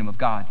in the kingdom of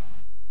God.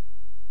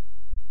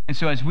 And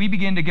so as we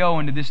begin to go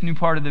into this new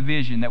part of the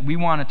vision that we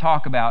want to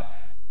talk about,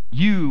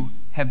 you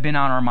have been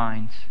on our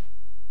minds.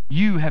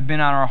 You have been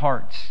on our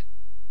hearts.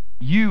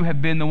 You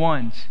have been the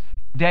ones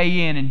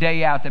day in and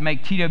day out that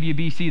make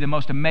TWBC the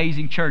most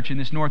amazing church in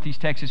this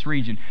Northeast Texas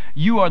region.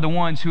 You are the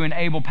ones who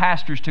enable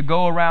pastors to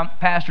go around,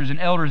 pastors and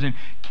elders and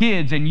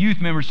kids and youth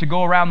members to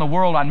go around the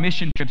world on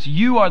mission trips.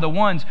 You are the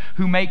ones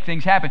who make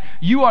things happen.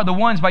 You are the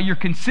ones, by your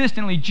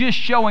consistently just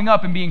showing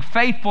up and being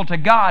faithful to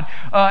God,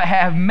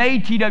 have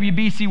made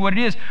TWBC what it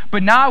is.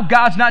 But now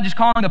God's not just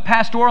calling the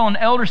pastoral and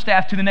elder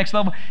staff to the next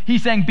level.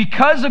 He's saying,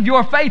 because of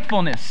your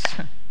faithfulness,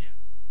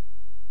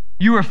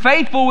 you were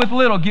faithful with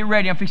little. Get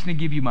ready, I'm fixing to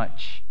give you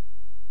much.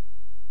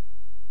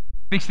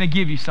 Fixing to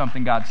give you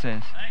something, God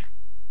says.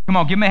 Come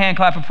on, give me a hand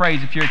clap of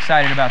praise if you're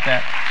excited about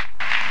that.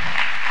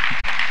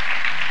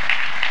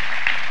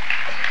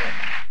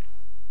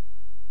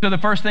 So the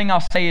first thing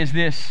I'll say is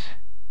this.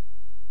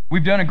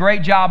 We've done a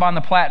great job on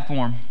the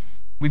platform.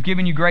 We've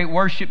given you great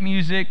worship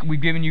music.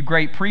 We've given you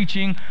great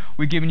preaching.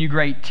 We've given you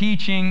great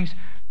teachings.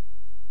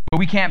 But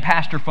we can't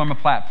pastor from a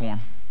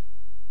platform.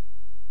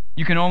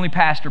 You can only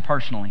pastor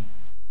personally.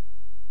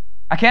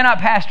 I cannot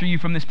pastor you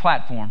from this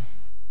platform.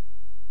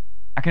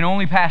 I can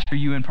only pastor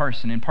you in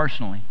person and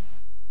personally.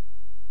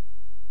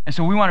 And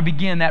so we want to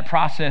begin that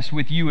process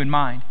with you in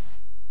mind.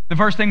 The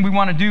first thing we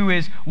want to do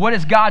is, what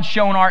has God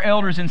shown our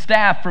elders and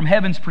staff from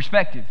heaven's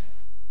perspective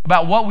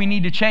about what we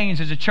need to change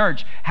as a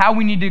church, how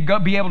we need to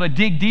be able to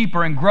dig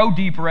deeper and grow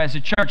deeper as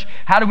a church,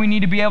 how do we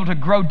need to be able to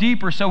grow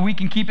deeper so we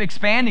can keep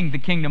expanding the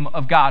kingdom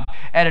of God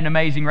at an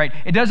amazing rate.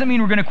 It doesn't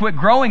mean we're going to quit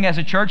growing as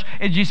a church.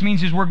 It just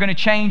means is we're going to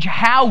change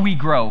how we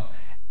grow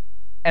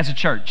as a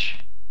church.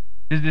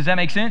 Does that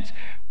make sense?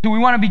 So we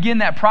want to begin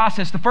that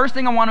process. The first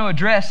thing I want to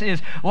address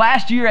is,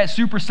 last year at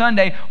Super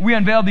Sunday, we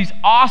unveiled these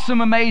awesome,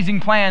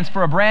 amazing plans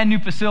for a brand new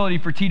facility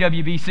for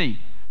TWBC.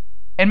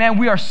 And man,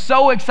 we are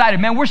so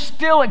excited. Man, we're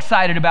still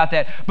excited about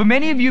that. But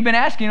many of you have been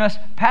asking us,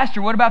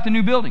 Pastor, what about the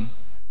new building?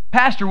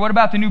 Pastor, what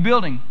about the new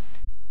building?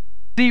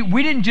 See,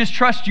 we didn't just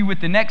trust you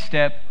with the next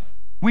step.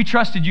 We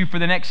trusted you for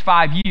the next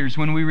 5 years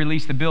when we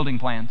released the building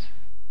plans.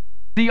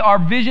 See, our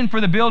vision for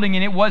the building,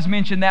 and it was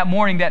mentioned that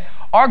morning, that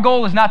our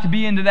goal is not to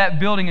be into that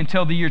building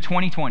until the year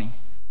 2020.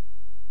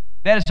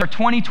 That is our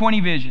 2020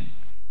 vision.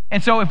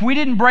 And so if we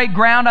didn't break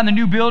ground on the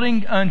new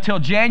building until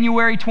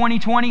January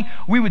 2020,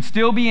 we would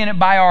still be in it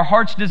by our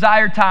heart's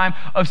desired time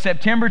of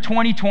September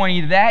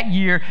 2020. That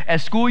year,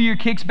 as school year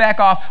kicks back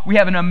off, we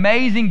have an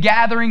amazing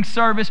gathering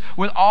service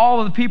with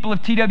all of the people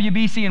of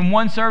TWBC in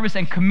one service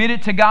and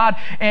committed to God.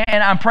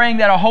 And I'm praying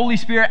that a Holy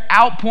Spirit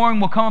outpouring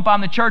will come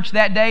upon the church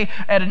that day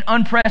at an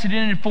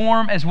unprecedented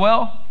form as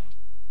well.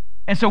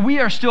 And so we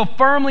are still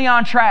firmly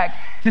on track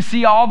to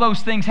see all those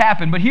things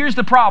happen. But here's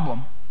the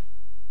problem.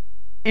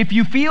 If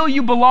you feel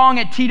you belong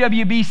at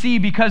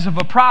TWBC because of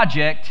a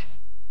project,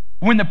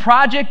 when the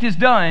project is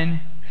done,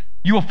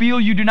 you will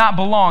feel you do not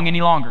belong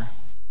any longer.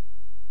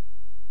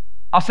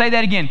 I'll say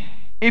that again.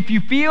 If you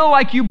feel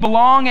like you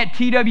belong at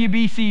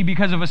TWBC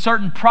because of a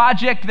certain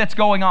project that's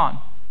going on,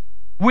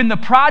 when the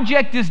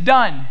project is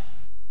done,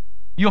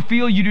 you'll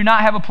feel you do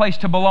not have a place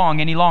to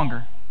belong any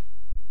longer.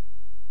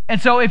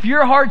 And so if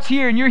your heart's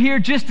here and you're here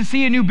just to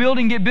see a new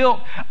building get built,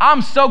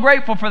 I'm so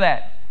grateful for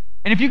that.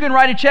 And if you can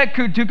write a check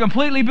to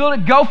completely build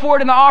it, go for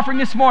it in the offering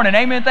this morning.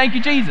 Amen. Thank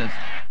you, Jesus.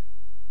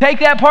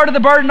 Take that part of the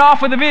burden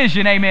off of the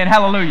vision. Amen.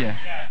 Hallelujah.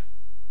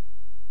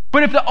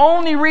 But if the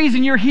only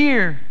reason you're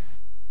here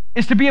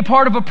is to be a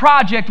part of a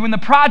project, when the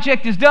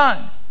project is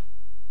done,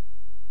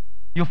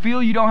 you'll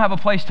feel you don't have a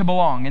place to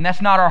belong. And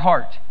that's not our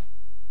heart.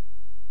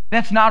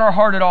 That's not our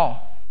heart at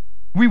all.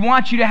 We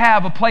want you to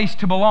have a place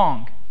to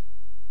belong.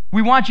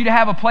 We want you to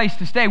have a place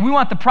to stay. We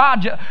want the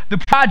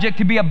project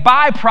to be a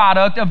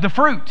byproduct of the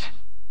fruit.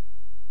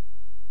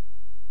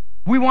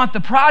 We want the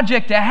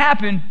project to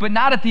happen, but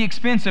not at the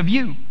expense of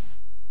you.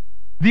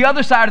 The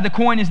other side of the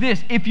coin is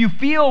this. If you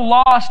feel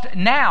lost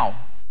now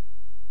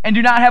and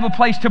do not have a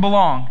place to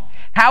belong,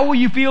 how will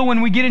you feel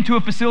when we get into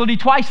a facility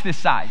twice this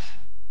size?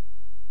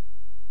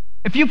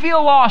 If you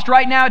feel lost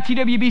right now at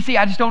TWBC,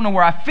 I just don't know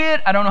where I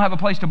fit. I don't know have a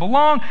place to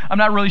belong. I'm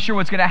not really sure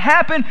what's going to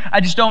happen. I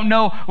just don't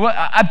know.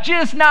 I'm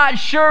just not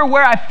sure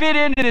where I fit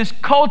into this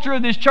culture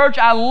of this church.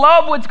 I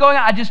love what's going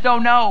on. I just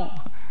don't know.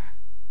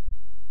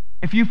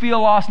 If you feel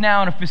lost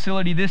now in a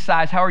facility this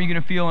size, how are you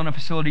going to feel in a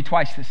facility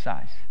twice this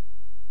size?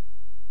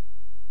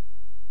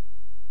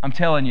 I'm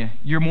telling you,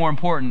 you're more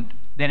important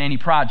than any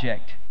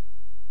project.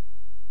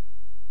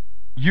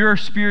 Your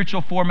spiritual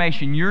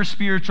formation, your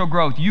spiritual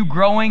growth, you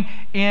growing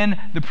in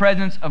the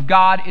presence of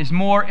God is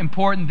more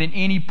important than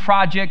any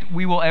project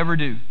we will ever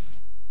do.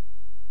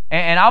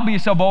 And I'll be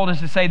so bold as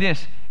to say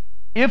this.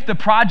 If the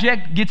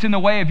project gets in the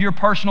way of your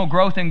personal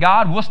growth in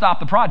God, we'll stop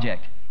the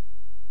project.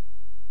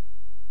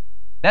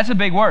 That's a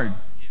big word.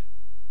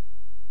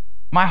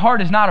 My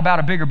heart is not about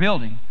a bigger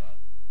building.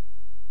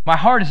 My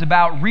heart is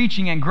about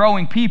reaching and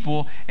growing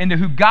people into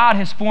who God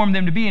has formed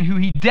them to be and who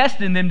He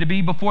destined them to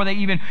be before they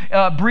even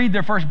breathed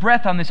their first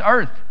breath on this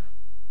earth.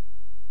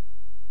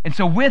 And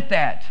so with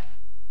that,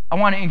 I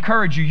want to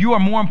encourage you, you are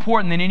more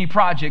important than any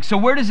project. So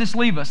where does this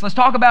leave us? Let's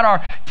talk about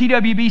our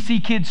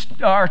TWBC kids,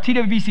 our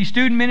TWBC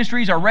student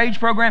ministries, our RAGE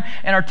program,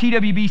 and our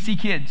TWBC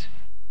kids.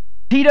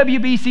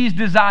 TWBC's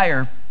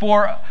desire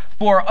for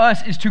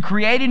us is to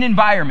create an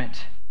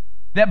environment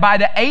that by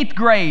the 8th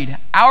grade,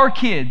 our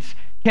kids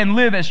can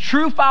live as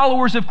true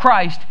followers of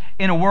Christ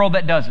in a world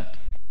that doesn't.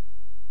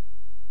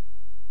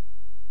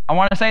 I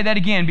want to say that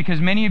again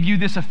because many of you,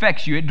 this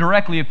affects you. It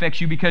directly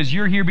affects you because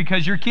you're here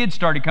because your kids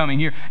started coming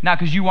here, not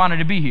because you wanted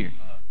to be here.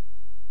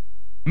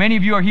 Many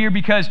of you are here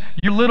because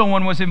your little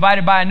one was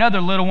invited by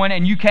another little one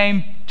and you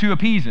came to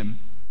appease him.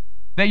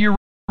 That your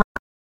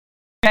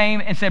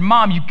came and said,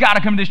 Mom, you've got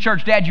to come to this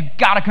church. Dad, you've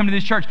got to come to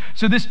this church.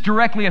 So this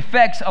directly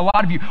affects a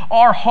lot of you.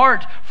 Our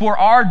heart for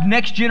our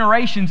next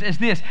generations is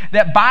this,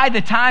 that by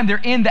the time they're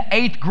in the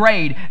 8th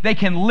grade, they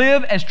can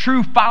live as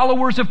true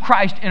followers of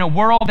Christ in a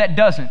world that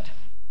doesn't.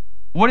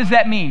 What does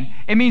that mean?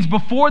 It means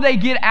before they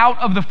get out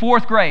of the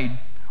 4th grade,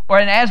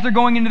 and as they're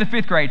going into the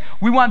 5th grade,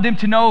 we want them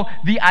to know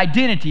the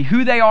identity,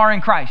 who they are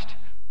in Christ.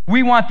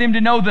 We want them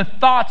to know the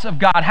thoughts of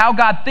God, how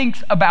God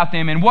thinks about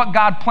them, and what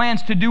God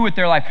plans to do with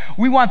their life.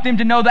 We want them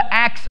to know the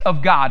acts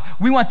of God.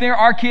 We want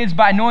our kids,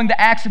 by knowing the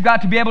acts of God,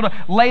 to be able to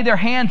lay their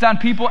hands on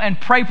people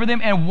and pray for them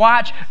and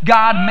watch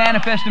God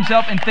manifest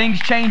Himself and things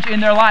change in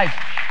their life.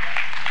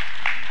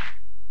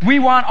 We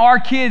want our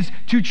kids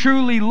to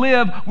truly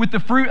live with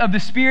the fruit of the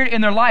Spirit in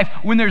their life.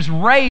 When there's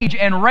rage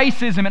and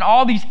racism and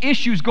all these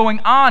issues going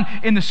on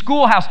in the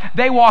schoolhouse,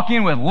 they walk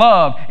in with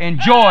love and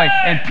joy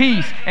and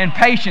peace and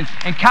patience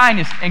and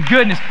kindness and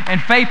goodness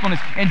and faithfulness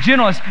and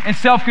gentleness and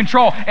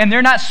self-control. And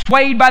they're not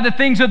swayed by the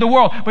things of the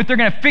world, but they're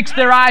going to fix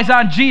their eyes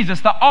on Jesus,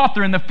 the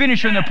author and the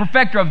finisher and the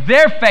perfecter of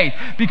their faith,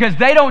 because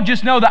they don't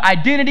just know the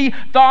identity,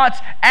 thoughts,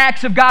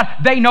 acts of God.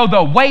 They know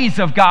the ways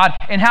of God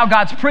and how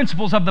God's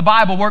principles of the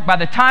Bible work by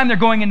the time they're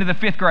going into the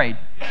 5th grade.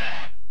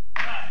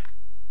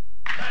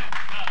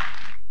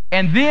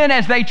 And then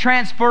as they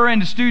transfer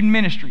into student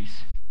ministries,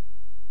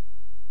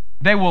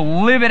 they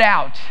will live it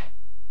out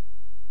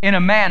in a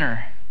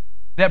manner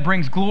that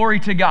brings glory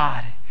to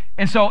God.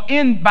 And so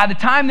by the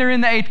time they're in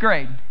the 8th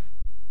grade,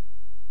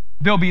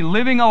 they'll be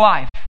living a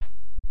life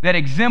that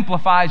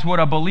exemplifies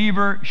what a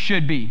believer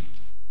should be.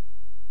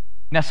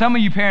 Now, some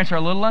of you parents are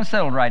a little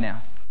unsettled right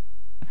now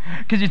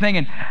because you're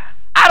thinking,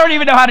 I don't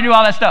even know how to do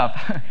all that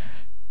stuff.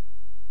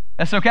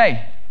 That's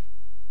okay.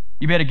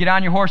 You better get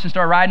on your horse and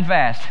start riding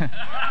fast.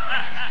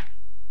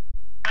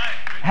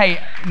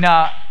 Hey,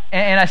 no,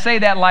 and I say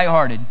that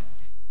lighthearted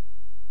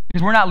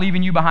because we're not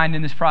leaving you behind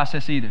in this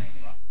process either.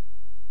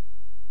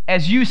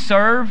 As you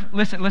serve,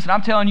 listen,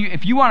 I'm telling you,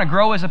 if you want to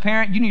grow as a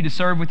parent, you need to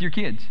serve with your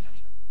kids.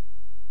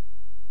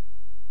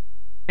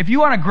 If you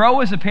want to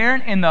grow as a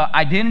parent in the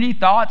identity,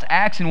 thoughts,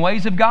 acts, and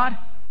ways of God,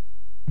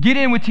 get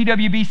in with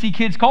TWBC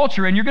Kids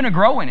Culture and you're going to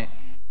grow in it.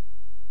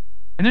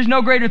 And there's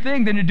no greater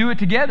thing than to do it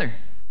together.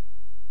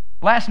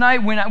 Last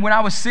night when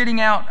I was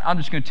sitting out, I'm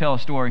just going to tell a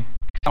story.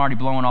 I'm already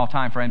blowing all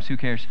time frames, who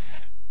cares?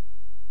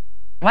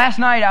 Last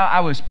night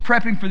I was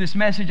prepping for this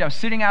message. I was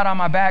sitting out on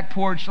my back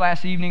porch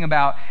last evening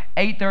about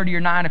 8:30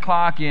 or 9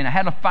 o'clock, and I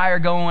had a fire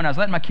going. I was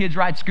letting my kids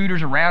ride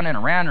scooters around and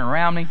around and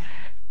around me.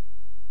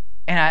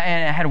 And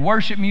I had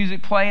worship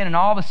music playing, and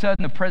all of a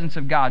sudden the presence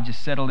of God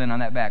just settled in on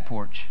that back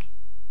porch.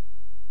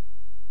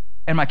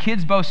 And my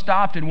kids both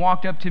stopped and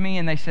walked up to me,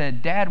 and they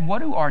said, "Dad, what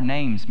do our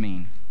names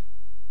mean?"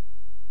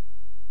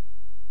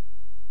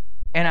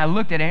 And I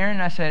looked at Aaron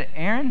and I said,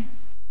 "Aaron,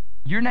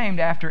 you're named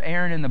after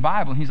Aaron in the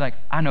Bible." And he's like,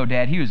 "I know,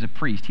 Dad. He was a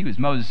priest. He was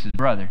Moses'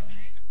 brother."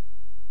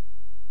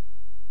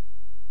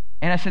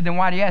 And I said, "Then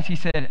why do you ask?" He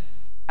said,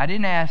 "I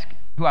didn't ask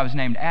who I was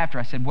named after.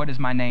 I said, what does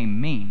my name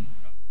mean?"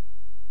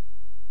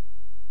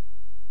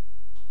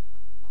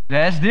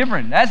 That's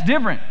different. That's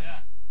different.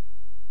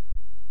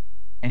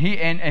 And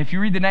if you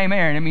read the name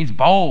Aaron, it means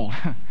bold.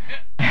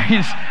 It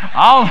means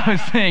all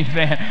those things,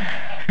 man.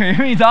 It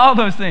means all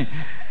those things.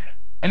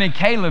 And then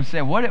Caleb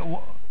said,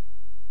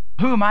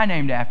 who am I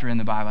named after in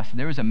the Bible? I said,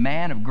 there was a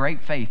man of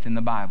great faith in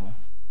the Bible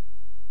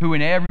who,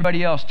 when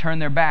everybody else turned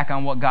their back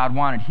on what God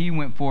wanted, he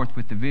went forth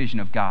with the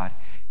vision of God.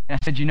 And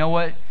I said, you know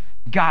what?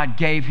 God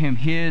gave him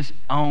his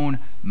own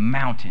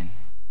mountain.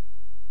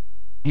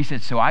 He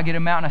said, so I get a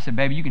mountain? I said,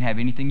 baby, you can have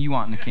anything you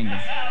want in the kingdom.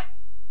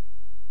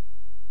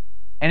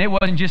 And it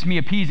wasn't just me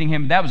appeasing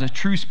him. That was a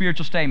true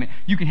spiritual statement.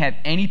 You can have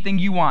anything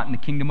you want in the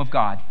kingdom of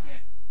God,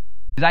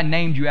 because I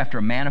named you after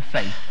a man of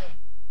faith.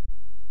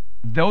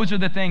 Those are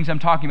the things I'm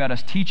talking about,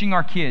 us teaching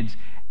our kids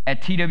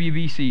at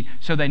TWBC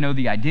so they know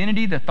the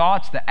identity, the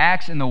thoughts, the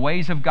acts, and the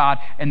ways of God,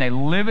 and they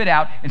live it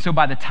out. And so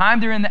by the time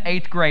they're in the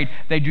 8th grade,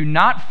 they do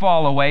not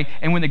fall away.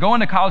 And when they go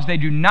into college, they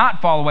do not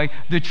fall away.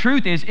 The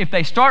truth is, if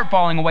they start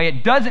falling away,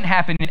 it doesn't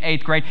happen in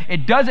 8th grade.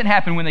 It doesn't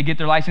happen when they get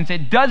their license.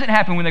 It doesn't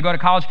happen when they go to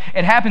college.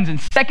 It happens in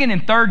 2nd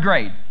and 3rd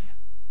grade.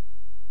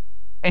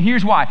 And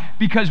here's why.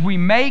 Because we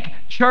make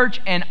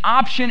church an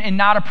option and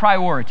not a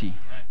priority.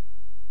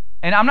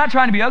 And I'm not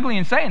trying to be ugly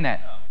in saying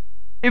that.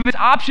 If it's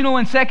optional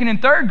in 2nd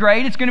and 3rd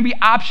grade, it's going to be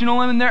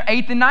optional in their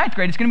 8th and 9th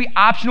grade. It's going to be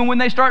optional when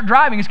they start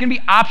driving. It's going to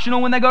be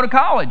optional when they go to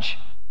college.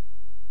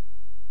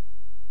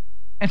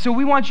 And so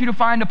we want you to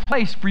find a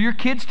place for your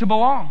kids to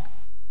belong.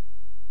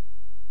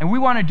 And we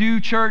want to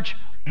do church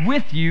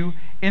with you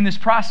in this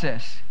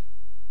process.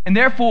 And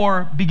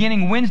therefore,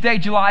 beginning Wednesday,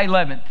 July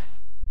 11th,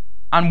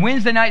 on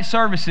Wednesday night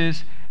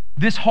services,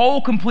 this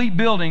whole complete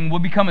building will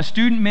become a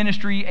student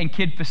ministry and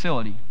kid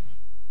facility.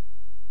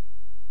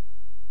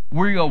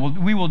 We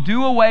will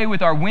do away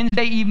with our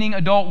Wednesday evening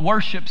adult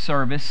worship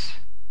service,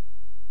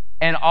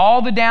 and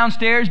all the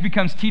downstairs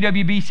becomes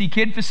TWBC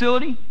Kid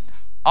Facility.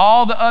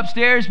 All the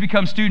upstairs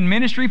becomes student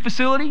ministry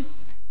facility.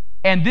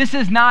 And this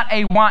is not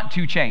a want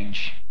to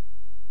change,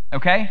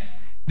 okay?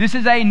 This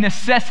is a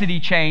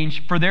necessity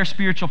change for their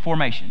spiritual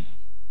formation.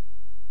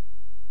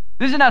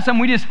 This is not something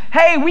we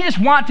just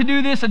want to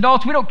do this,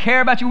 adults. We don't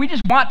care about you. We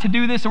just want to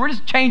do this, so we're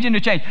just changing to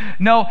change.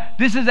 No,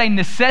 this is a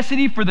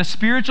necessity for the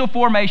spiritual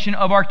formation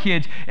of our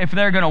kids if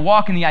they're going to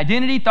walk in the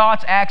identity,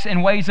 thoughts, acts,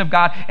 and ways of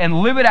God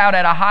and live it out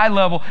at a high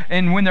level.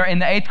 And when they're in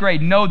the 8th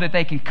grade, know that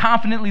they can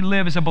confidently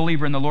live as a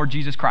believer in the Lord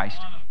Jesus Christ.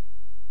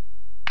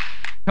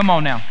 Come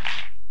on now.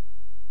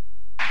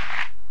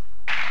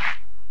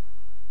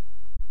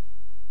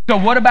 So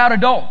what about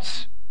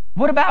adults?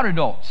 What about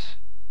adults?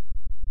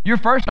 Your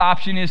first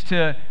option is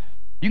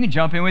you can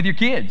jump in with your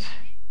kids.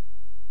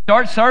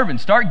 Start serving,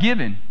 start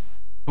giving.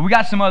 But we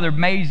got some other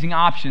amazing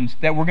options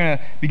that we're going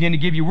to begin to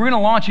give you. We're going to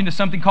launch into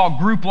something called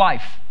Group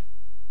Life.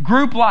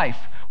 Group Life.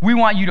 We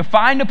want you to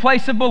find a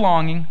place of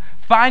belonging,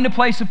 find a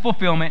place of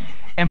fulfillment,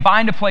 and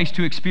find a place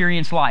to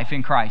experience life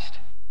in Christ.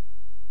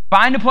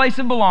 Find a place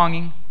of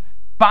belonging,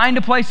 find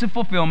a place of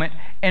fulfillment,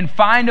 and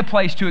find a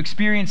place to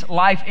experience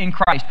life in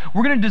Christ.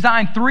 We're going to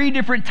design 3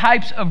 different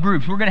types of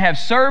groups. We're going to have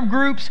serve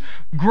groups,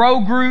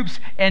 grow groups,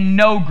 and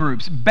know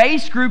groups.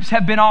 Base groups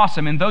have been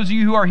awesome. And those of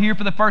you who are here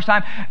for the first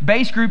time,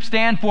 base groups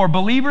stand for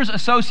Believers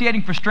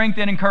Associating for Strength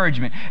and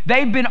Encouragement.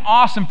 They've been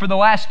awesome for the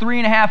last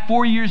 3.5,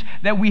 4 years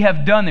that we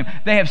have done them.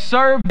 They have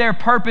served their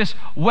purpose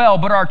well,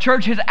 but our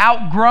church has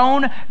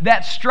outgrown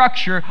that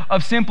structure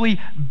of simply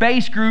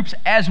base groups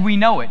as we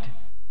know it.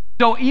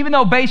 So even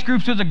though base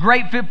groups was a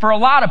great fit for a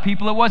lot of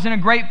people, it wasn't a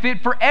great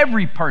fit for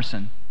every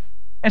person.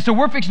 And so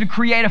we're fixing to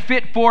create a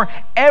fit for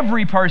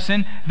every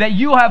person, that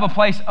you'll have a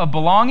place of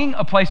belonging,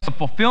 a place of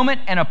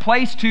fulfillment, and a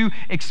place to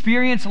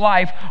experience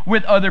life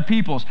with other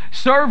peoples.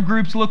 Serve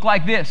groups look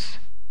like this.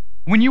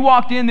 When you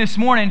walked in this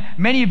morning,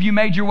 many of you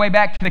made your way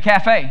back to the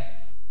cafe.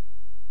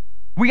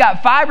 We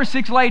got 5 or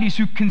 6 ladies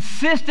who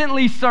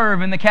consistently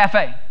serve in the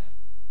cafe.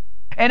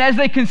 And as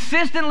they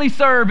consistently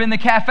serve in the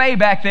cafe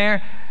back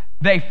there,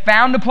 they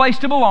found a place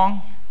to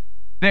belong,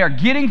 they are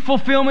getting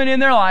fulfillment in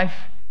their life,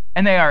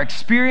 and they are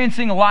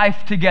experiencing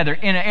life together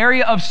in an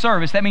area of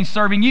service. That means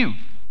serving you.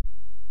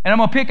 And I'm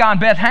going to pick on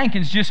Beth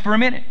Hankins just for a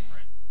minute.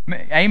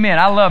 Amen.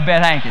 I love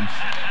Beth Hankins.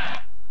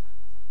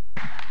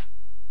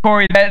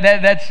 Corey,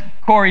 that's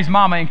Corey's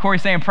mama, and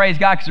Corey's saying praise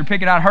God because they're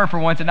picking on her for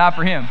once and not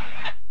for him.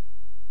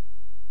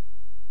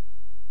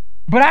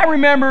 But I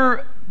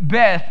remember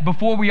Beth,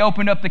 before we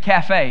opened up the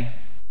cafe,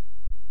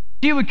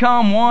 she would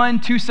come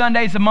 1, 2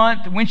 Sundays a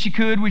month when she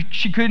could, when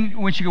she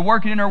could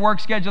work it in her work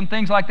schedule and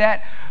things like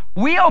that.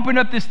 We opened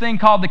up this thing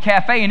called the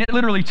cafe, and it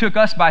literally took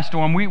us by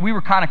storm. We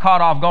were kind of caught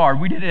off guard.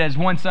 We did it as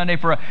one Sunday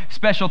for a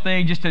special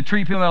thing just to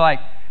treat people. They're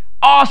like,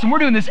 awesome, we're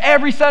doing this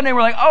every Sunday.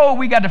 We're like, oh,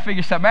 we got to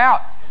figure something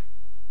out.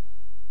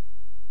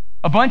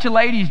 A bunch of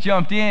ladies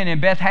jumped in, and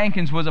Beth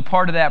Hankins was a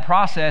part of that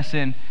process.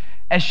 And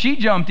as she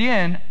jumped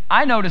in,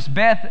 I noticed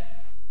Beth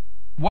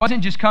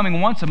wasn't just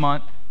coming once a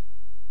month,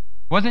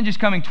 wasn't just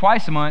coming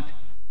twice a month.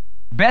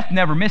 Beth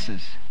never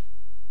misses.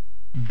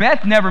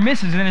 Beth never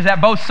misses and is at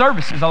both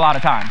services a lot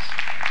of times.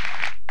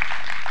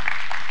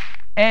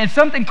 And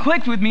something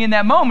clicked with me in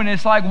that moment.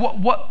 It's like,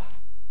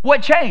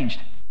 what changed?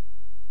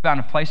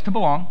 Found a place to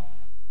belong,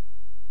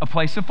 a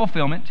place of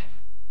fulfillment,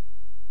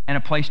 and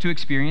a place to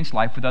experience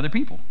life with other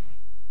people.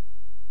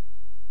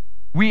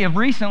 We have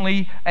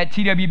recently, at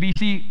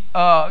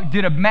TWBC,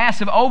 did a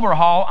massive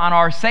overhaul on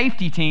our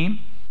safety team,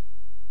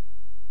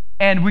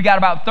 and we got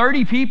about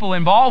 30 people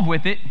involved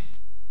with it.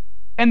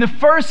 And the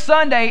first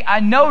Sunday, I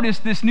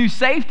noticed this new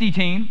safety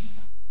team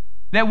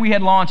that we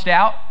had launched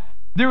out.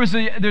 There's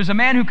a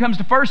man who comes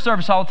to first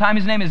service all the time.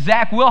 His name is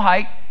Zach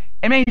Wilhite.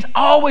 And man, he's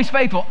always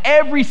faithful.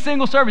 Every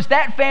single service.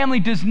 That family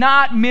does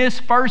not miss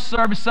first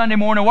service Sunday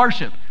morning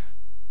worship.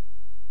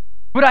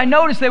 But I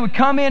noticed they would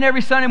come in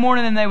every Sunday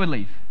morning and they would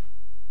leave.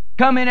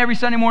 Come in every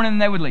Sunday morning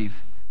and they would leave.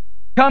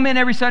 Come in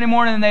every Sunday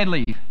morning and they'd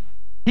leave.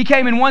 He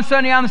came in one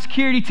Sunday on the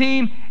security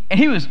team,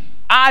 and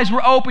eyes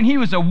were open, he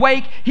was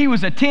awake, he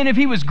was attentive,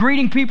 he was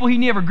greeting people he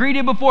never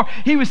greeted before,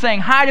 he was saying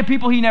hi to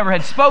people he never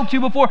had spoke to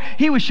before,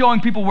 he was showing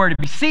people where to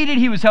be seated,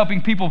 he was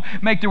helping people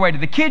make their way to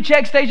the kid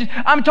check stations.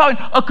 I'm talking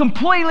a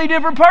completely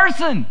different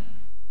person.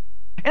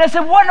 And I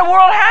said, what in the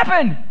world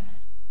happened?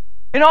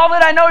 And all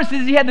that I noticed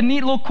is he had the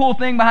neat little cool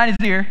thing behind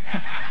his ear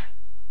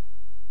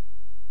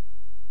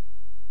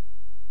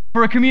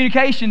for a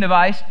communication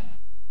device.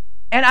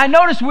 And I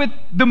noticed with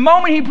the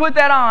moment he put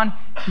that on,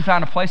 he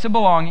found a place of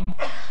belonging,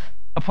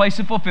 a place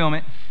of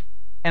fulfillment,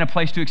 and a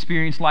place to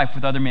experience life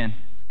with other men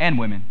and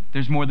women.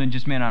 There's more than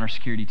just men on our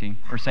security team,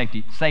 or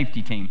safety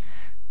team.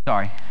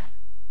 Sorry.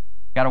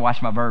 Got to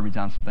watch my verbiage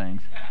on some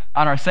things.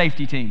 On our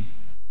safety team.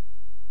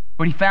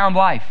 But he found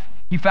life.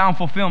 He found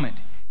fulfillment.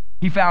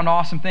 He found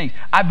awesome things.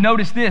 I've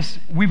noticed this.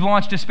 We've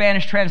launched a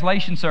Spanish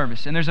translation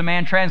service, and there's a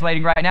man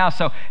translating right now.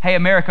 So, hey,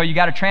 America, you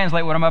got to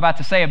translate what I'm about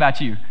to say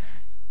about you.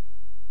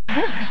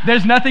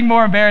 There's nothing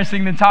more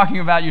embarrassing than talking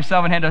about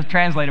yourself and having to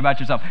translate about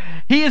yourself.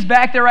 He is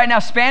back there right now,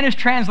 Spanish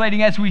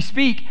translating as we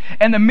speak.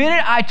 And the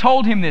minute I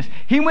told him this,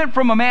 he went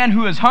from a man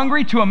who is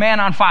hungry to a man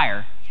on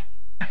fire.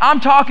 I'm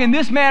talking,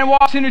 this man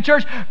walks into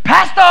church,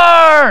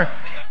 Pastor,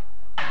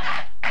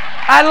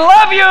 I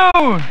love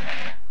you.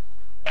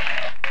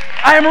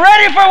 I am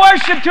ready for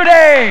worship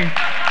today.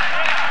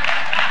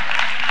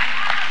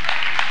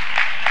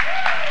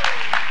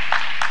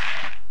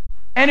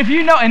 And if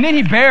you know, and then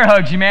he bear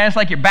hugs you, man. It's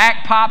like your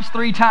back pops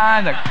 3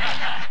 times. Like,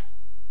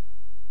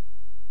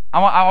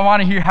 I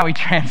want to hear how he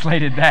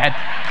translated that,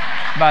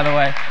 by the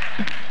way.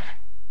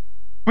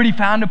 But he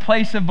found a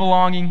place of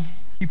belonging.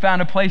 He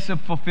found a place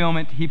of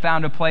fulfillment. He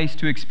found a place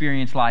to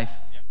experience life.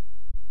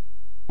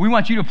 We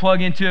want you to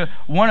plug into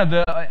one of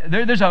the,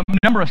 there's a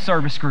number of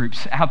service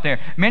groups out there.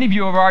 Many of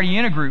you are already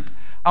in a group.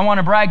 I want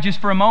to brag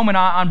just for a moment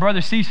on Brother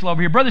Cecil over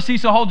here. Brother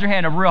Cecil, hold your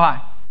hand up real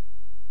high.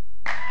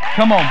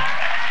 Come on.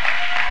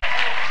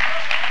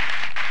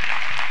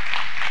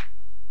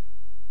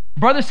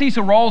 Brother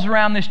Cecil rolls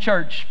around this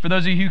church. For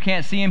those of you who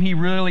can't see him, he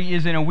really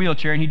is in a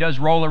wheelchair, and he does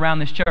roll around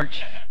this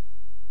church.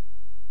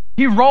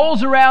 He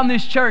rolls around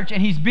this church,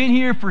 and he's been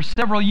here for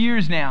several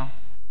years now.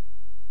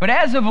 But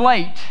as of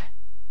late,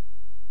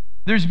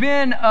 there's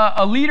been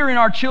a leader in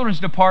our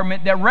children's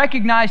department that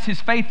recognized his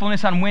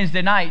faithfulness on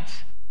Wednesday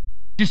nights,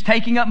 just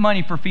taking up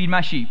money for Feed My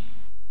Sheep,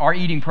 our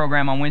eating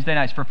program on Wednesday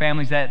nights for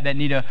families that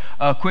need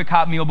a quick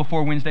hot meal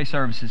before Wednesday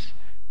services.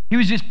 He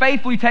was just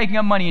faithfully taking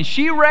up money, and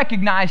she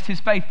recognized his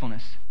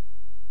faithfulness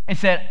and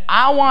said,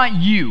 I want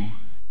you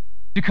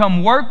to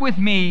come work with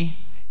me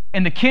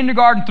in the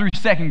kindergarten through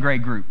 2nd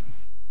grade group.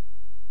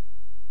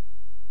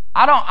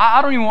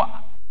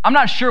 I'm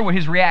not sure what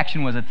his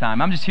reaction was at the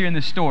time. I'm just hearing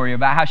this story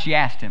about how she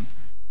asked him.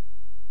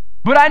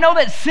 But I know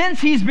that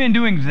since he's been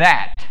doing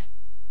that,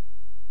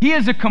 he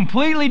is a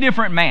completely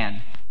different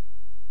man.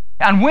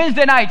 On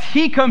Wednesday nights,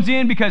 he comes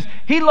in because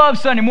he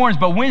loves Sunday mornings,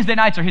 but Wednesday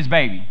nights are his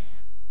baby.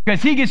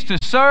 because he gets to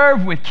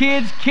serve with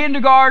kids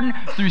kindergarten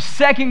through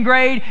second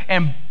grade,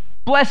 and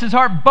bless his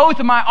heart, both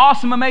of my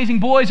awesome, amazing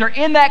boys are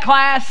in that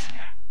class.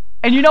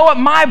 And you know what?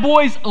 My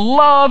boys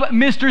love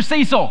Mr.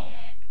 Cecil.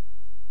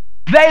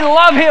 They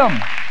love him.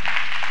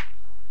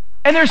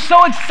 And they're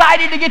so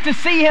excited to get to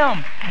see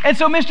him. And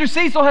so Mr.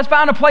 Cecil has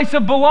found a place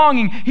of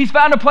belonging. He's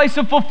found a place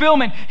of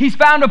fulfillment. He's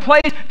found a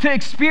place to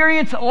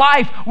experience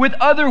life with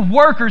other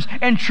workers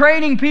and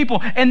training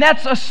people. And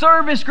that's a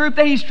service group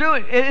that he's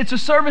doing. It's a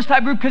service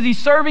type group because he's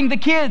serving the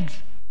kids.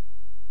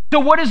 So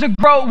what is a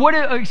grow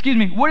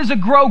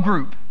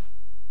group?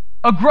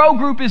 A grow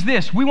group is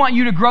this. We want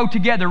you to grow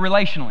together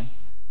relationally.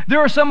 There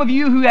are some of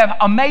you who have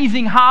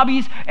amazing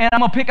hobbies, and I'm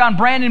going to pick on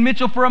Brandon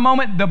Mitchell for a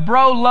moment. The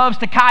bro loves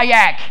to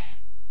kayak.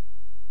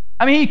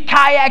 I mean, he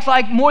kayaks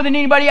like more than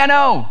anybody I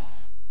know.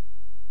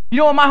 You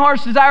know what my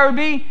heart's desire would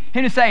be?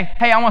 Him to say,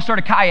 hey, I want to start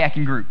a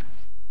kayaking group.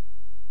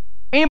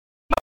 Anybody,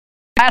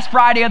 last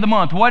Friday of the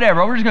month,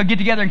 whatever, we're just going to get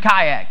together and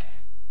kayak.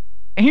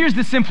 And here's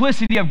the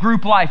simplicity of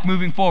group life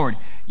moving forward.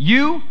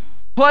 You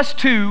plus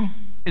 2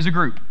 is a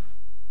group.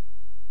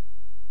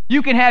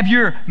 You can have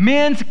your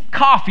men's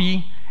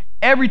coffee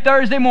every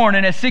Thursday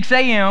morning at 6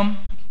 a.m.,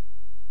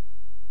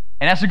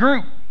 and that's a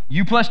group.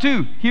 You plus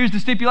 2. Here's the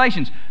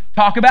stipulations.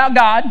 Talk about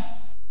God,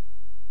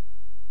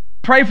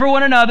 pray for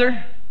one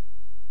another,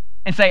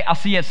 and say, I'll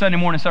see you at Sunday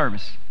morning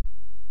service.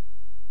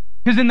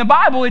 Because in the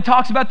Bible, it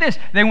talks about this.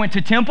 They went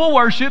to temple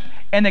worship,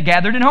 and they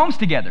gathered in homes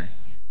together.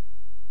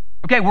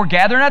 Okay, we're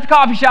gathering at the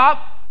coffee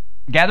shop,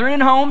 gathering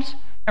in homes,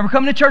 and we're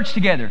coming to church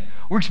together.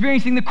 We're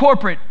experiencing the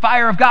corporate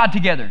fire of God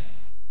together.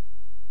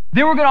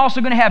 Then we're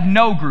also going to have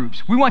know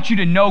groups. We want you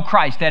to know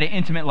Christ at an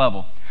intimate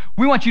level.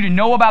 We want you to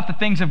know about the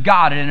things of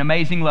God at an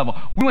amazing level.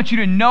 We want you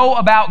to know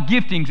about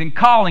giftings and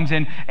callings,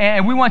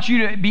 and we want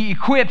you to be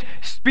equipped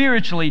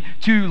spiritually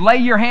to lay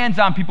your hands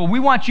on people. We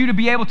want you to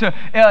be able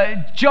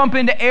to jump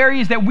into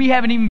areas that we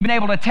haven't even been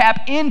able to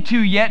tap into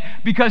yet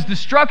because the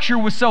structure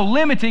was so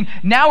limiting.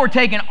 Now we're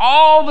taking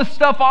all the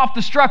stuff off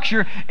the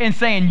structure and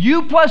saying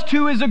you plus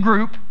 2 is a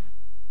group.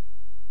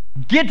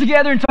 Get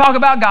together and talk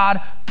about God.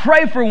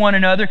 Pray for one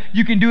another.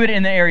 You can do it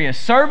in the area of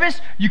service.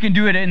 You can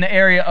do it in the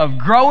area of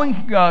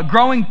growing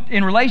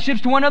in relationships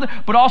to one another.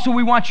 But also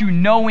we want you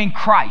knowing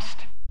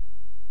Christ.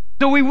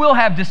 So we will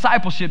have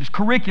discipleships,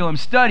 curriculum,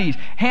 studies,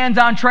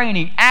 hands-on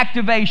training,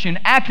 activation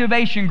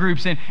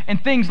groups,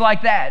 and things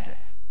like that.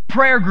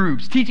 Prayer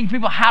groups, teaching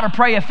people how to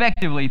pray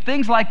effectively,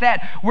 things like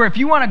that, where if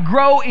you want to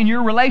grow in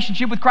your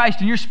relationship with Christ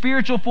and your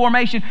spiritual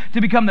formation to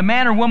become the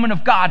man or woman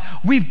of God,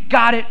 we've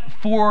got it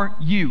for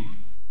you.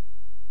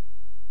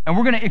 And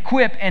we're going to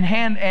equip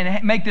and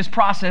make this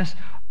process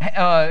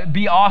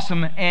be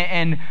awesome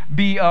and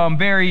be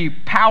very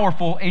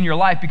powerful in your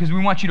life because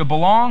we want you to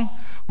belong,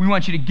 we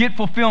want you to get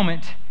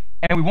fulfillment,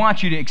 and we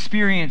want you to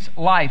experience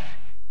life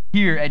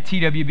here at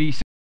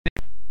TWBC.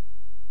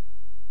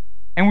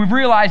 And we've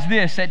realized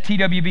this at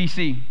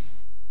TWBC.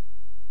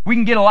 We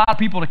can get a lot of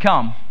people to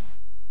come,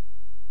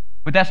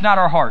 but that's not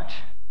our heart.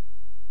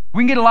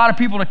 We can get a lot of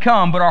people to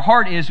come, but our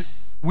heart is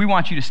we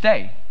want you to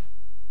stay.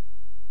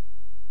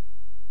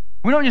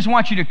 We don't just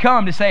want you to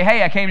come to say,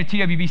 hey, I came to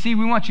TWBC.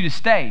 We want you to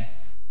stay.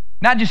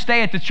 Not just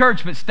stay at the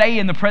church, but stay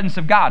in the presence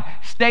of God.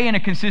 Stay in a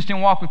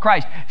consistent walk with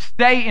Christ.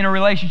 Stay in a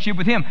relationship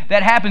with Him.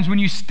 That happens when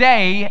you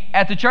stay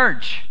at the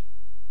church.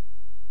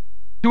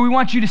 So we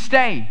want you to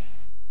stay.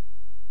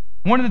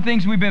 One of the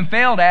things we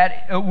failed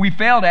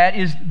at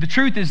is the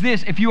truth is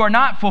this: if you are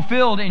not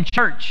fulfilled in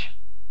church,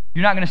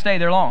 you're not going to stay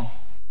there long.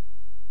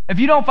 If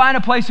you don't find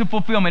a place of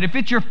fulfillment, if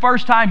it's your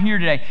first time here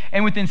today,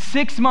 and within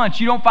 6 months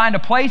you don't find a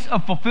place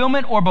of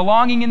fulfillment or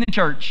belonging in the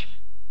church,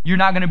 you're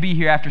not going to be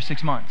here after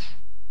 6 months.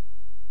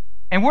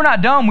 And we're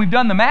not dumb. We've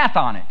done the math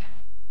on it.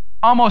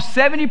 Almost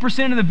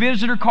 70% of the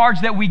visitor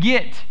cards that we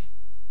get,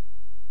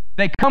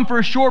 they come for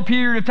a short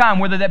period of time,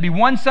 whether that be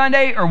 1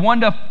 Sunday or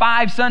 1 to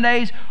 5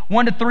 Sundays,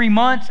 1 to 3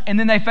 months, and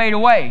then they fade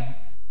away.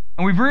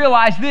 And we've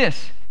realized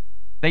this: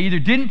 they either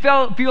didn't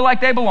feel like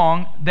they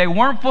belong, they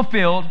weren't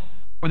fulfilled,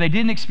 or they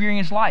didn't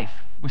experience life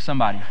with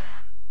somebody.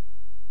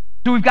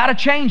 So we've got to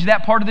change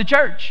that part of the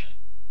church.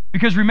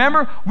 Because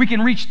remember, we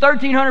can reach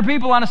 1,300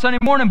 people on a Sunday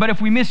morning, but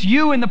if we miss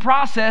you in the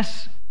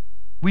process,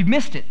 we've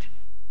missed it.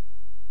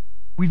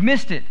 We've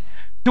missed it.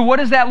 So what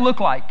does that look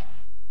like?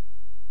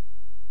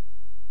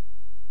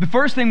 The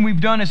first thing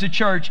we've done as a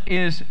church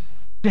is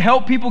to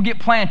help people get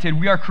planted.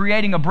 We are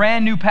creating a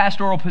brand new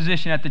pastoral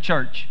position at the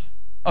church.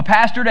 A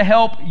pastor to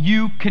help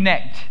you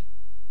connect.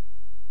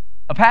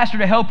 A pastor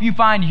to help you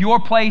find your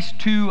place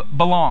to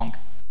belong.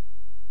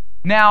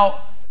 Now,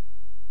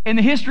 in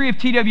the history of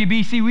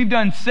TWBC, we've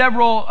done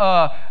several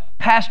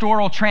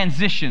pastoral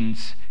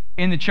transitions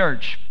in the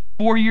church.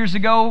 4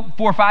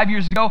 or 5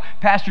 years ago,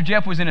 Pastor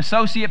Jeff was an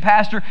associate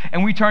pastor,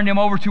 and we turned him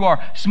over to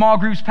our small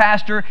groups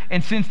pastor,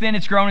 and since then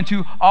it's grown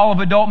into all of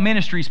adult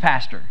ministries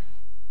pastor.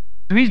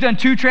 So he's done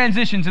 2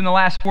 transitions in the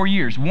last 4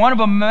 years. One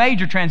of a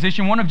major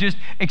transition, one of just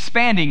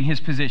expanding his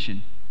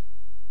position.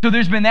 So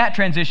there's been that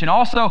transition.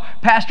 Also,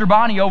 Pastor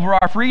Bonnie over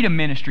our Freedom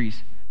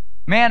Ministries.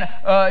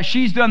 Man,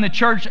 she's done the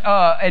church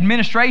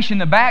administration,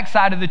 the back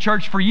side of the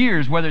church for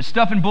years, whether it's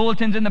stuffing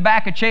bulletins in the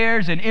back of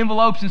chairs and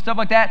envelopes and stuff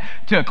like that,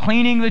 to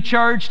cleaning the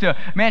church,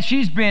 man,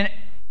 she's been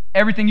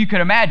everything you could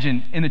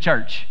imagine in the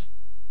church.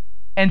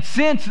 And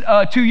since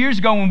 2 years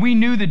ago, when we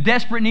knew the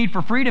desperate need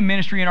for freedom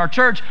ministry in our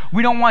church,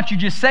 we don't want you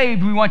just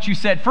saved, we want you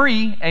set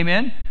free,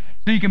 amen,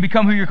 so you can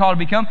become who you're called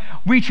to become.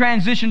 We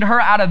transitioned her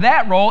out of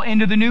that role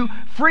into the new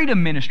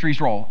freedom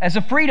ministries role as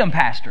a freedom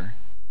pastor.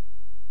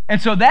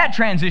 And so that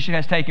transition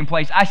has taken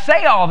place. I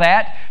say all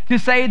that to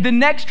say the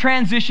next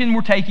transition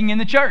we're taking in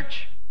the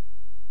church.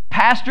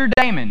 Pastor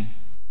Damon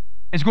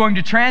is going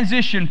to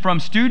transition from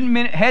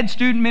head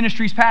student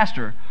ministries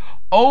pastor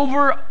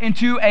over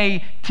into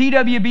a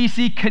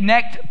TWBC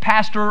Connect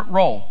pastor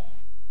role.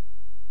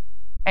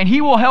 And he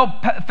will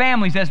help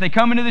families as they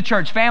come into the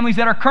church, families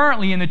that are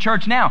currently in the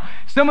church now.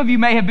 Some of you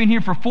may have been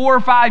here for 4 or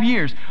 5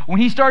 years. When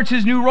he starts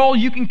his new role,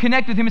 you can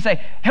connect with him and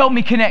say, help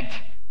me connect.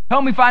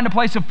 Help me find a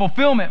place of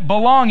fulfillment,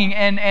 belonging,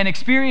 and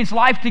experience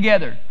life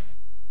together.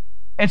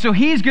 And so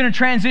he's going to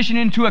transition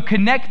into a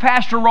Connect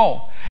pastor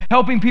role,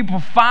 helping people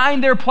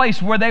find their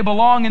place where they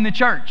belong in the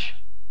church.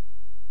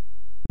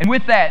 And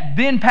with that,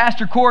 then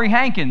Pastor Corey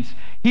Hankins,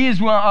 he has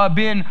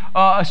been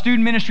a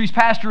student ministries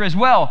pastor as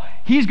well.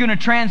 He's going to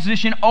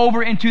transition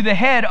over into the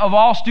head of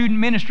all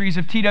student ministries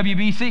of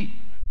TWBC.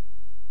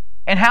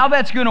 And how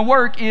that's going to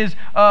work is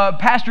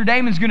Pastor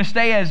Damon's going to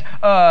stay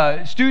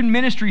as student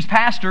ministries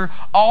pastor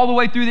all the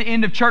way through the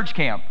end of church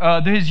camp,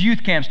 his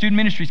youth camp, student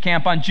ministries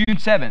camp on June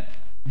 7th.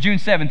 June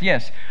 7th,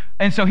 yes.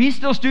 And so he's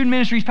still student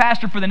ministries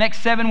pastor for the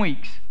next 7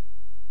 weeks.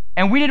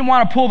 And we didn't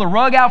want to pull the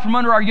rug out from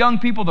under our young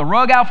people, the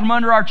rug out from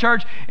under our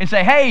church, and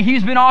say, hey,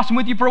 he's been awesome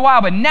with you for a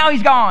while, but now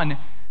he's gone.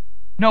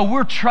 No,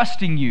 we're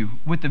trusting you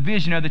with the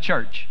vision of the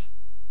church.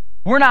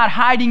 We're not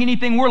hiding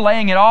anything. We're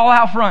laying it all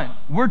out front.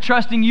 We're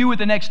trusting you with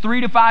the next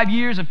 3 to 5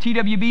 years of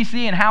TWBC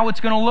and how it's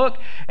going to look.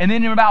 And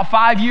then in about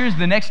 5 years,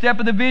 the next step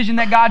of the vision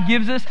that God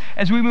gives us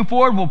as we move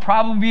forward will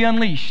probably be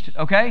unleashed,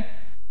 okay?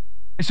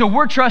 And so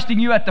we're trusting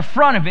you at the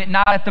front of it,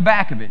 not at the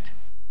back of it.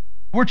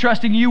 We're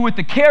trusting you with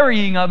the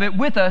carrying of it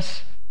with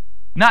us,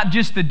 not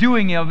just the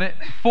doing of it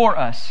for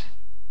us.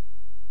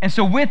 And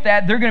so with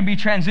that, they're going to be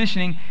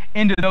transitioning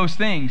into those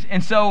things.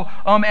 And so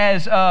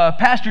as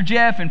Pastor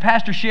Jeff and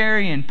Pastor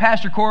Sherry and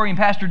Pastor Corey and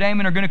Pastor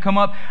Damon are going to come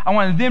up, I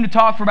wanted them to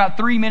talk for about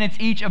 3 minutes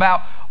each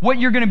about what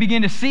you're going to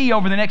begin to see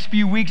over the next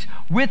few weeks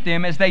with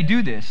them as they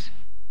do this.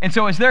 And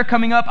so as they're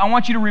coming up, I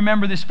want you to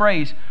remember this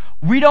phrase.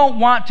 We don't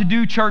want to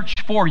do church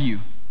for you.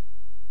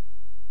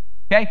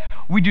 Okay?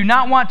 We do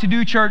not want to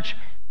do church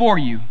for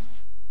you.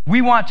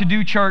 We want to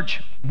do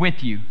church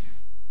with you.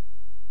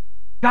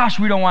 Gosh,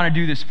 we don't want to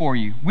do this for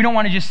you. We don't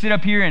want to just sit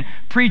up here and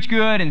preach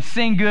good and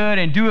sing good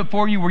and do it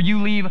for you where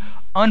you leave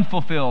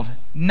unfulfilled,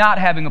 not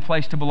having a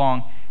place to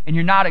belong, and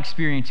you're not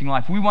experiencing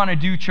life. We want to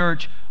do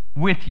church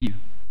with you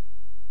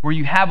where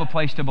you have a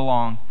place to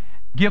belong,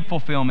 get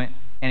fulfillment,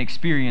 and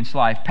experience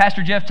life.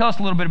 Pastor Jeff, tell us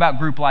a little bit about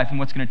group life and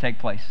what's going to take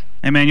place.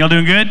 Hey, man, y'all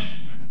doing good?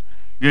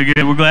 Good.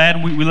 We're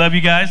glad. We love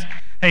you guys.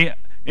 Hey,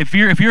 if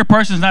you're a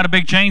person who's not a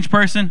big change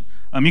person,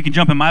 you can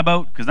jump in my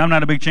boat because I'm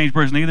not a big change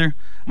person either.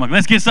 I'm like,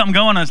 let's get something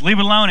going. Let's leave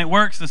it alone. It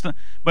works.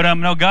 But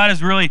no, God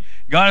has really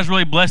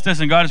blessed us,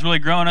 and God has really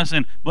grown us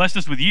and blessed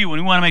us with you.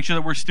 And we want to make sure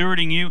that we're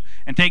stewarding you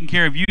and taking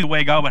care of you the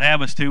way God would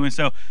have us to. And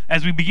so,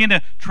 as we begin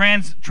to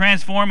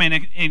transform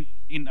and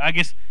I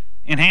guess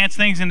enhance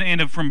things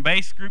into from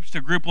base groups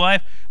to group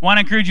life, I want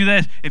to encourage you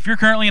that if you're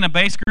currently in a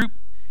base group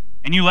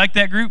and you like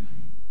that group,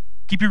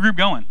 keep your group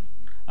going.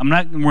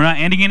 We're not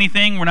ending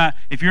anything.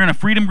 If you're in a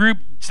freedom group,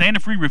 stay in a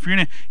freedom group. If you're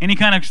in any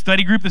kind of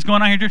study group that's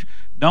going on here, church,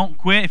 don't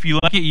quit. If you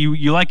like it,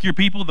 you like your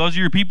people, those are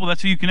your people,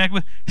 that's who you connect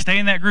with, stay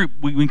in that group.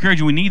 We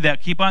encourage you, we need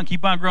that. Keep on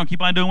growing, keep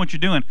on doing what you're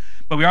doing.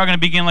 But we are going to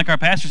begin, like our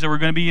pastor said, we're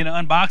going to begin to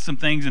unbox some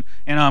things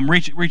and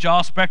reach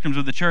all spectrums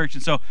of the church.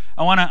 And so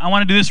I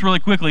want to do this really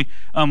quickly.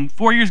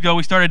 4 years ago,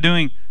 we started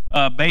doing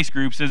base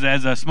groups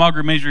as a small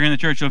group ministry here in the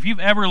church. So if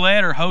you've ever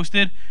led or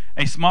hosted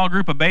a small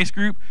group, a base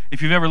group,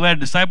 if you've ever led a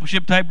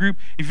discipleship type group,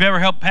 if you've ever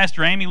helped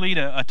Pastor Amy lead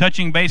a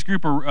touching base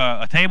group or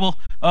a table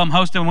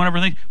hosted, one of her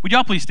things, would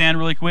y'all please stand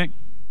really quick?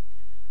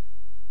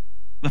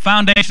 The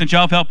foundation that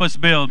y'all have helped us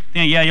build.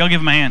 Yeah, y'all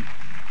give them a hand.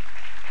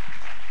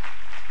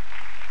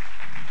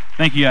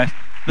 Thank you, guys.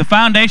 The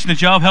foundation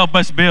that y'all have helped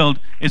us build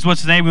is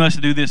what's enabling us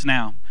to do this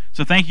now.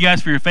 So thank you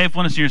guys for your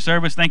faithfulness and your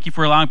service. Thank you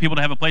for allowing people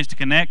to have a place to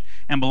connect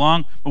and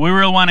belong. But we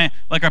really want to,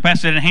 like our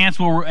pastor said, enhance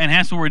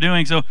what we're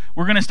doing. So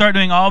we're going to start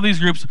doing all these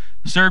groups,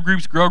 serve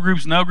groups, grow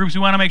groups, know groups.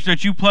 We want to make sure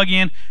that you plug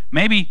in.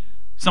 Maybe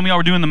some of y'all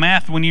were doing the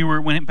math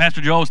when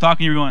Pastor Joel was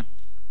talking. You were going,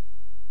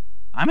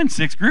 I'm in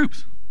 6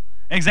 groups.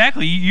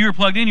 Exactly. You're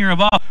plugged in, you're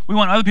involved. We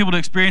want other people to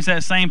experience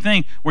that same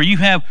thing where you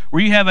have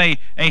a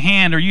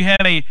hand or you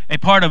have a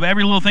part of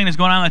every little thing that's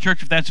going on in the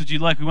church if that's what you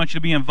like. We want you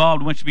to be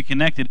involved. We want you to be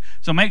connected.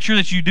 So make sure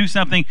that you do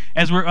something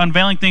as we're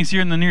unveiling things here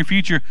in the near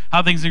future,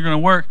 how things are going to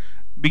work.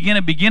 Begin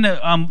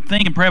to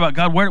think and pray about,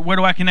 God, where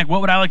do I connect?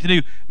 What would I like to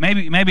do?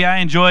 Maybe I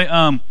enjoy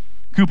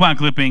coupon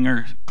clipping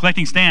or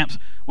collecting stamps.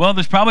 Well,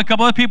 there's probably a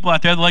couple other people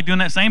out there that like doing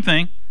that same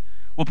thing.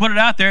 we'll put it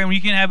out there, and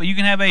you can have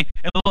a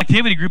little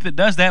activity group that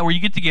does that, where you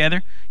get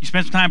together, you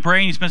spend some time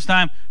praying, you spend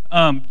some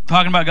time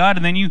talking about God,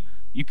 and then you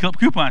clip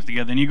coupons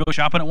together, and you go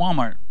shopping at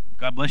Walmart.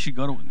 God bless you.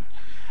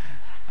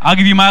 I'll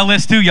give you my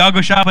list too. Y'all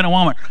go shopping at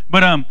Walmart.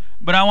 But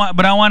I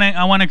want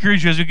to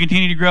encourage you as we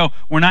continue to grow.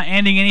 We're not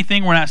ending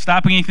anything. We're not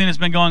stopping anything that's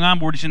been going on.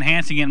 But we're just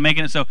enhancing it and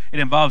making it so it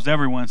involves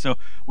everyone. So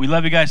we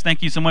love you guys.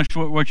 Thank you so much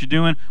for what you're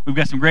doing. We've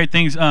got some great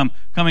things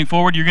coming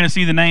forward. You're going to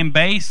see the name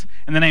Base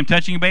and the name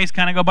Touching Base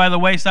kind of go by the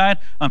wayside.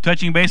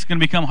 Touching Base is going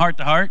to become Heart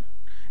to Heart.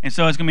 And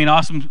so it's going to be an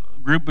awesome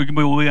group.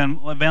 We'll be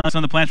unveiling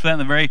some of the plans for that in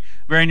the very,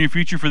 very near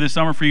future for this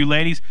summer for you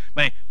ladies.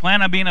 But hey,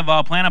 plan on being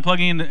involved. Plan on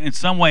plugging in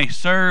some way.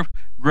 Serve,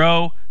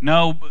 grow,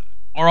 know,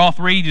 or all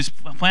three. Just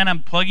plan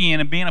on plugging in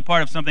and being a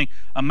part of something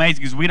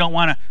amazing, because we don't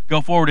want to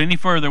go forward any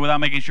further without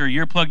making sure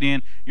you're plugged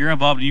in, you're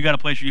involved, and you got a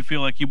place where you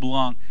feel like you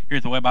belong here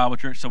at the Way Bible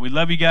Church. So we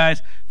love you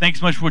guys. Thanks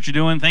so much for what you're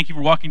doing. Thank you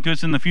for walking to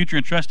us in the future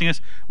and trusting us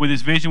with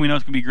this vision. We know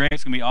it's going to be great.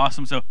 It's going to be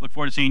awesome. So look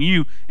forward to seeing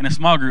you in a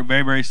small group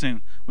very, very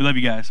soon. We love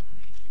you guys.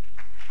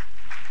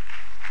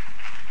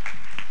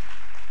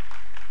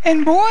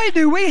 And boy,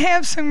 do we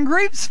have some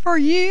groups for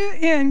you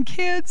in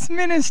kids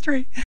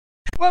ministry.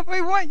 What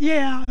we want,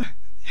 yeah.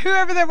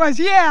 Whoever that was,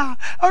 yeah.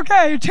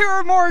 Okay, 2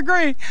 or more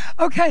agree.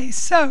 Okay,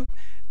 so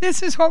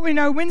this is what we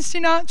know. Wednesday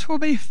nights will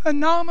be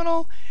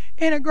phenomenal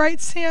in a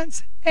great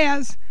sense,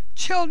 as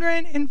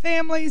children and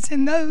families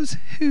and those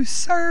who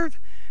serve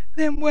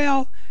them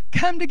well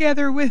come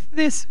together with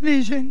this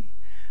vision.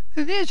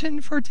 The vision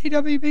for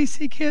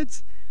TWBC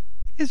Kids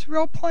is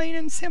real plain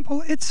and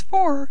simple. It's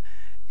for,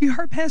 you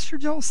heard Pastor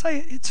Joel say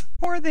it, it's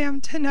for them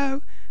to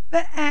know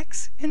the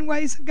acts and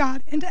ways of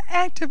God and to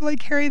actively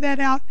carry that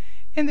out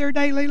in their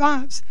daily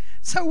lives.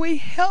 So we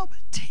help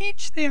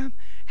teach them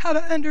how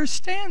to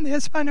understand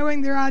this by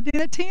knowing their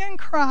identity in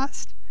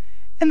Christ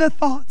and the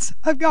thoughts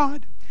of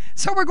God.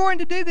 So we're going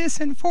to do this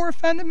in 4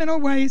 fundamental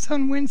ways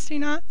on Wednesday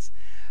nights.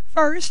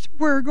 First,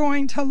 we're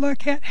going to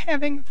look at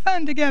having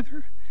fun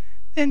together,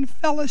 then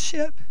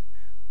fellowship,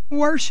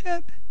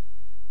 worship,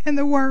 and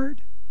the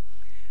Word.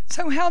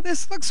 So how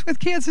this looks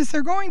with kids is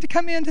they're going to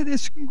come into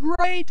this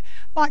great,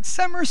 like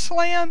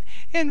SummerSlam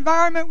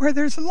environment where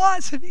there's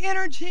lots of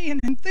energy and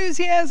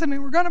enthusiasm,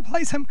 and we're going to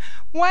play some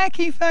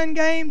wacky fun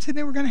games, and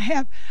then we're going to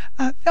have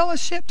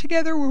fellowship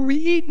together where we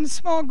eat in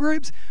small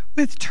groups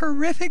with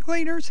terrific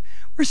leaders.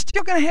 We're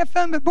still going to have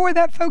fun, but boy,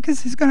 that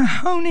focus is going to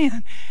hone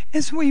in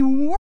as we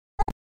work.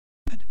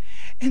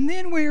 And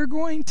then we are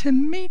going to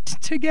meet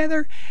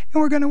together,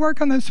 and we're going to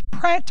work on those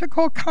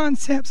practical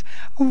concepts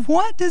of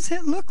what does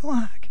it look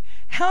like?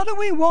 How do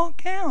we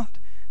walk out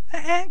the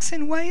acts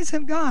and ways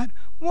of God?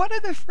 What do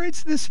the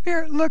fruits of the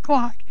Spirit look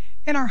like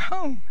in our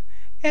home,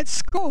 at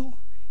school,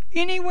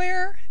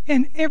 anywhere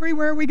and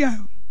everywhere we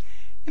go?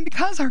 And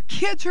because our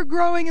kids are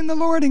growing in the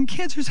Lord and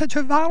kids are such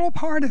a vital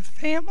part of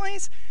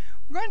families,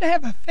 we're going to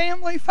have a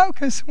family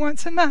focus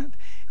once a month.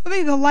 It'll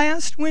be the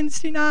last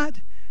Wednesday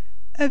night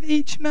of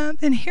each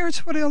month, and here's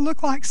what it'll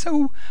look like.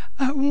 So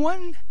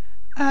one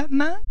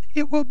month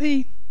it will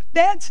be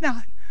Dad's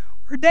Night,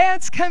 where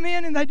dads come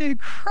in and they do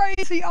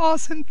crazy,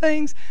 awesome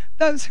things.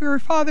 Those who are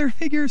father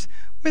figures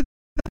with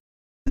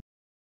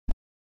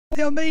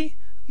there'll be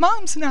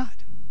Mom's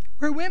Night,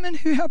 where women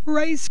who help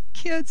raise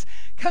kids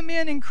come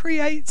in and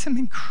create some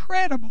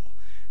incredible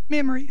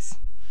memories.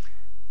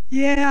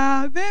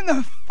 Yeah, then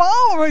the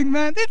following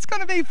month, it's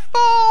going to be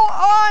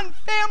full-on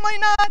family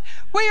night.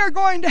 We are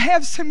going to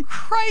have some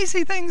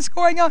crazy things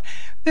going on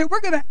that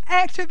we're going to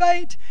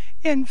activate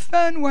in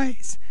fun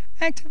ways,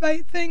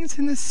 activate things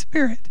in the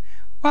Spirit,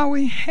 while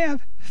we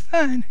have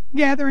fun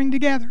gathering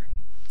together.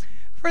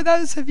 For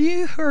those of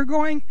you who are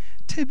going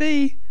to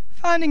be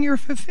finding your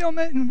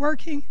fulfillment and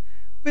working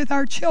with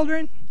our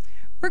children,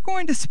 we're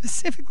going to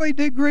specifically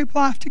do group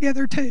life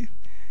together too.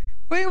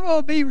 We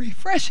will be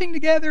refreshing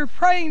together,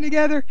 praying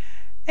together,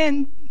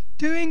 and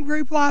doing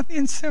group life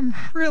in some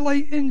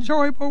really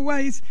enjoyable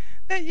ways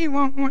that you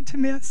won't want to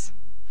miss.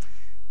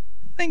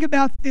 Think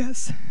about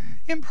this.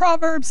 In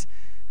Proverbs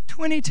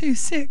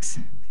 22:6,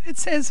 it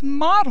says,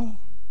 model,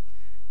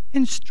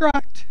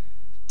 instruct,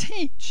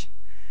 teach,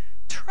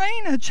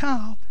 train a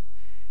child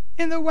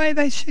in the way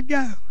they should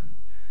go.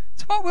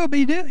 It's what we'll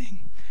be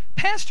doing.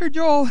 Pastor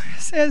Joel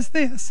says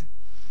this.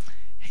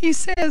 He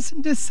says,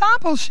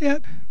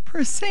 discipleship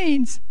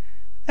precedes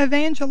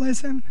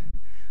evangelism.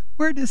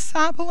 We're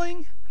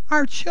discipling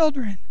our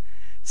children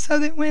so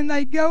that when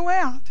they go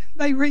out,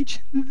 they reach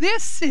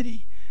this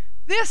city,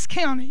 this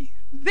county,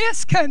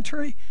 this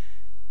country,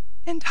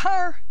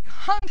 entire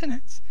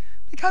continents,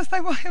 because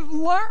they will have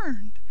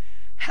learned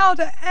how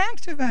to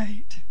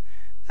activate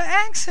the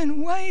acts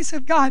and ways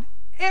of God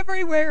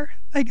everywhere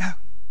they go.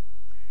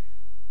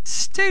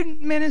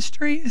 Student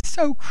ministry is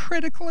so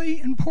critically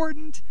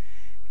important.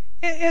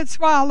 It's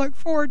why I look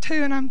forward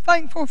to, and I'm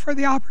thankful for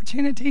the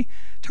opportunity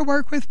to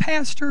work with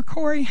Pastor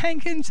Corey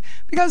Hankins,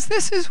 because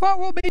this is what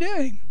we'll be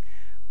doing.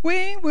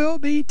 We will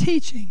be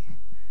teaching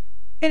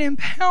and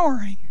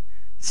empowering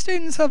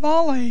students of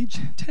all age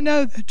to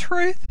know the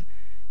truth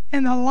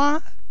and the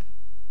life,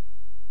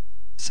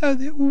 so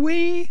that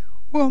we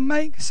will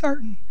make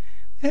certain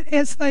that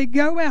as they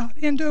go out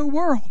into a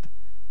world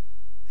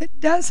that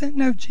doesn't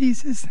know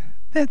Jesus,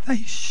 that they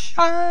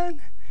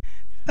shine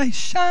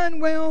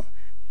well,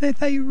 that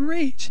they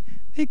reach,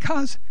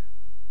 because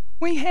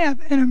we have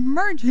an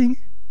emerging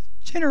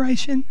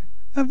generation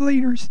of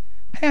leaders.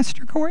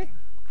 Pastor Corey?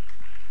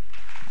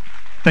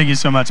 Thank you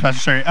so much, Pastor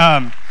Sherry.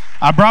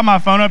 I brought my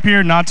phone up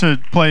here not to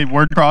play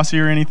word crossy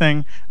or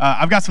anything.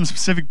 I've got some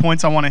specific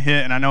points I want to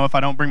hit, and I know if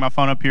I don't bring my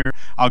phone up here,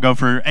 I'll go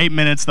for 8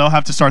 minutes. They'll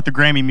have to start the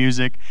Grammy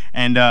music,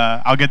 and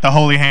I'll get the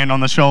holy hand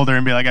on the shoulder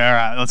and be like, all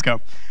right, let's go.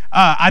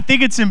 I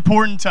think it's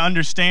important to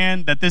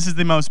understand that this is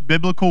the most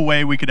biblical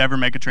way we could ever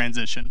make a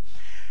transition.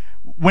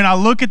 When I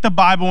look at the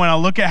Bible, when I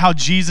look at how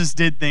Jesus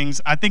did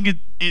things, I think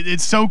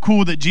it's so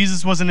cool that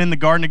Jesus wasn't in the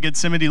Garden of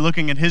Gethsemane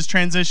looking at his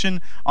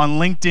transition on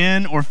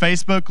LinkedIn or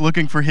Facebook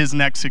looking for his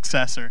next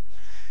successor.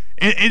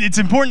 It's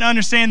important to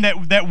understand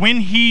that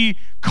when he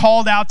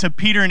called out to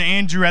Peter and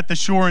Andrew at the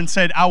shore and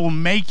said, I will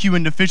make you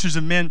into fishers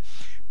of men,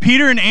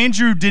 Peter and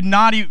Andrew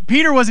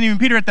Peter wasn't even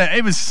Peter at that.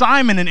 It was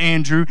Simon and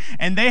Andrew,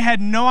 and they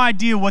had no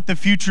idea what the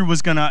future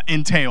was going to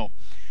entail.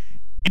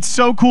 It's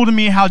so cool to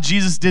me how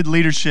Jesus did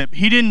leadership.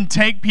 He didn't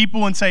take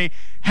people and say,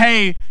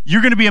 hey,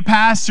 you're going to be a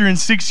pastor in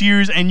 6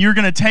 years, and you're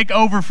going to take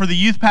over for the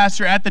youth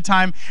pastor at the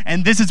time,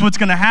 and this is what's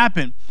going to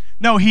happen.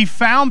 No, he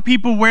found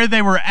people where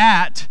they were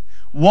at,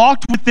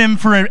 walked with them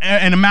for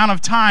an amount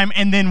of time,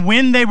 and then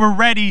when they were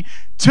ready,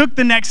 took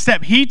the next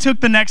step. He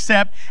took the next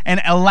step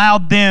and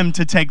allowed them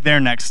to take their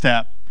next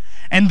step.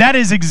 And that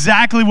is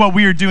exactly what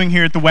we are doing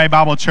here at the Way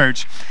Bible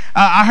Church.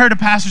 I heard a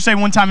pastor say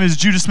one time, it was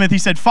Judah Smith, he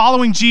said,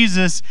 following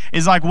Jesus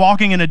is like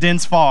walking in a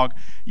dense fog.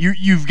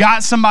 You've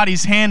got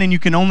somebody's hand and you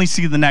can only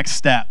see the next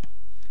step.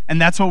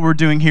 And that's what we're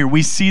doing here.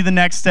 We see the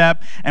next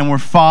step, and we're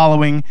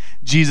following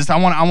Jesus. I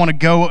want to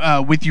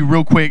go with you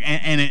real quick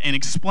and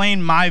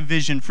explain my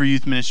vision for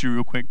youth ministry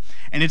real quick.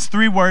 And it's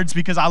 3 words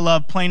because I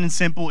love plain and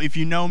simple. If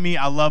you know me,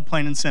 I love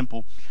plain and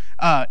simple.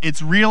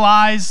 It's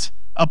realize,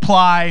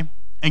 apply,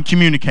 and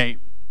communicate.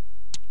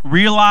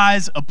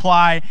 Realize,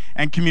 apply,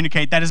 and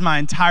communicate. That is my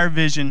entire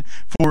vision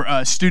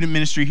for student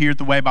ministry here at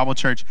the Way Bible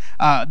Church.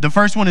 The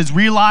first one is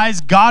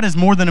realize God is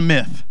more than a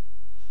myth.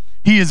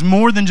 He is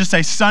more than just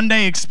a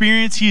Sunday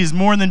experience. He is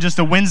more than just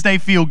a Wednesday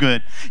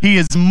feel-good. He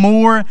is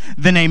more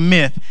than a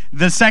myth.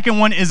 The second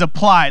one is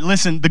apply.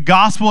 Listen, the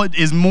gospel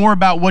is more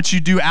about what you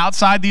do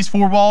outside these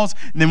 4 walls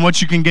than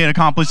what you can get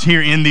accomplished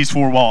here in these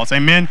 4 walls.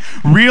 Amen?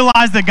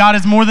 Realize that God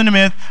is more than a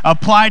myth.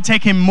 Apply,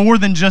 take him more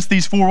than just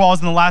these 4 walls.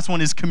 And the last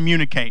one is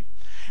communicate.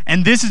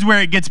 And this is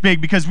where it gets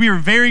big, because we are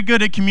very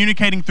good at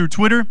communicating through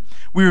Twitter.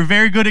 We were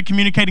very good at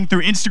communicating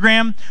through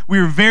Instagram. We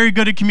were very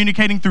good at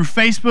communicating through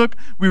Facebook.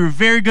 We were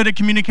very good at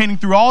communicating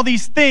through all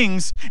these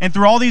things and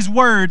through all these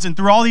words and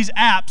through all these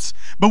apps.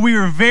 But we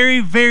were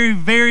very, very,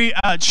 very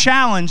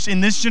challenged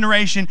in this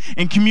generation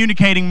in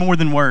communicating more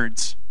than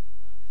words.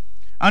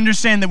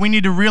 Understand that we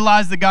need to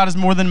realize that God is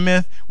more than a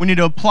myth. We need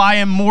to apply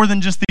him more than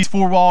just these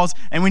 4 walls,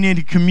 and we need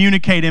to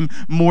communicate him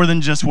more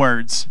than just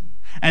words.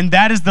 And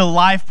that is the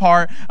life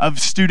part of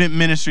student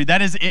ministry.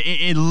 That is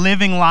a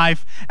living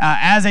life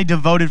as a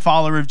devoted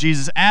follower of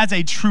Jesus, as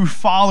a true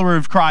follower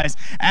of Christ,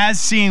 as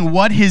seeing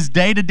what his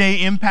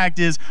day-to-day impact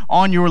is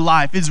on your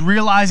life. It's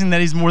realizing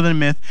that he's more than a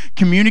myth,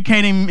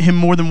 communicating him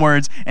more than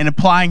words, and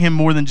applying him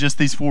more than just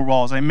these 4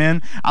 walls.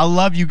 Amen? I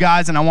love you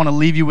guys, and I want to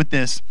leave you with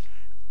this.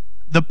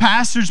 The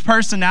pastor's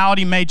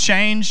personality may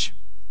change,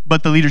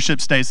 but the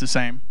leadership stays the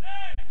same.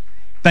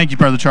 Thank you,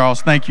 Brother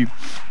Charles. Thank you.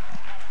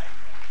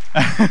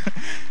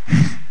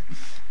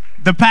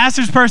 The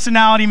pastor's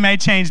personality may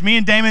change. Me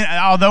and Damon,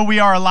 although we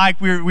are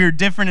alike, we're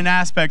different in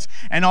aspects.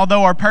 And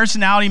although our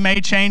personality may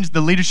change,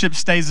 the leadership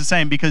stays the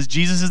same, because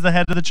Jesus is the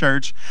head of the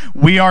church.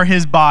 We are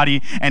his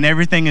body, and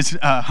everything is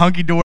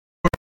hunky-dory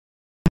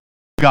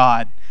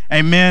God.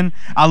 Amen.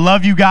 I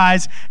love you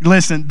guys.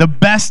 Listen, the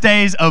best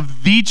days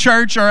of the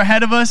church are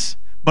ahead of us,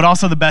 but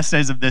also the best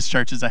days of this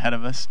church is ahead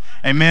of us.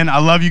 Amen. I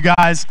love you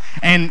guys.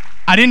 And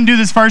I didn't do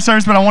this first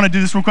service, but I want to do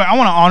this real quick. I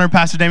want to honor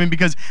Pastor Damon,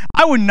 because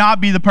I would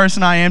not be the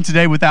person I am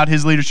today without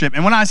his leadership.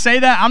 And when I say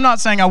that, I'm not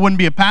saying I wouldn't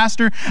be a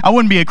pastor. I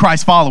wouldn't be a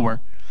Christ follower.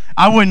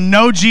 I wouldn't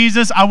know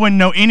Jesus. I wouldn't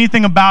know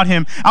anything about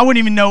him. I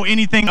wouldn't even know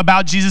anything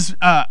about Jesus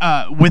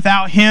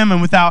without him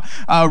and without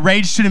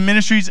Rage Student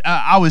Ministries.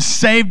 I was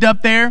saved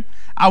up there.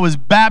 I was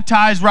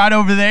baptized right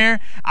over there.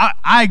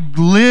 I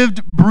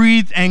lived,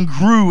 breathed, and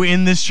grew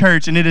in this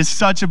church, and it is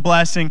such a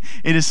blessing.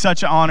 It is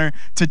such an honor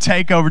to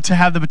take over, to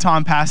have the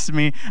baton passed to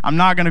me. I'm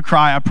not going to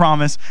cry, I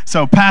promise.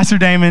 So, Pastor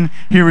Damon,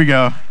 here we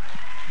go.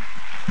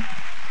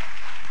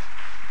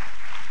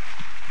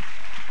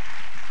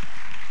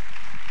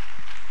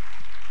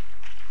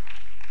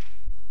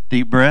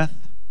 Deep breath.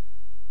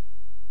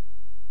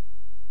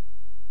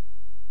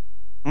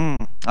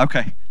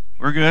 Okay,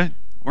 we're good.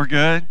 We're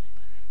good.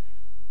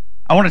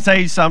 I want to tell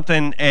you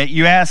something.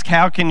 You ask,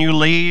 how can you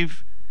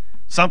leave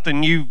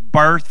something you've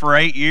birthed for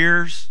 8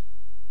 years?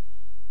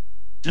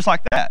 Just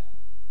like that.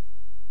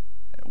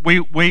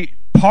 We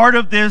part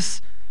of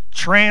this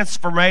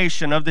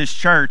transformation of this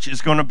church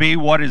is going to be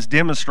what is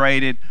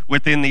demonstrated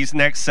within these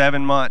next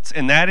 7 months.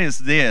 And that is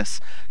this: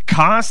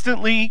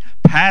 constantly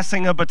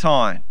passing a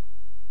baton.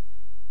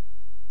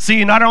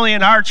 See, not only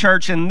in our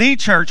church, in the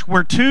church,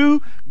 we're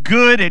too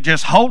good at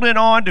just holding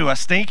on to a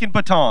stinking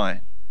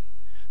baton.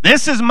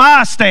 This is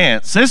my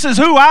stance. This is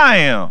who I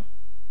am.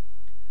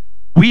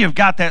 We have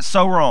got that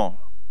so wrong.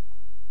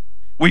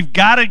 We've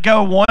got to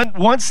go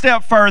one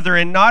step further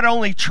and not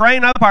only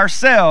train up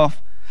ourselves,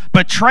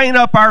 but train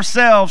up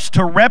ourselves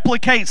to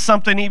replicate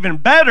something even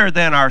better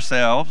than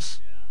ourselves,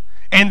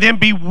 and then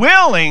be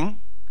willing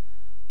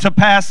to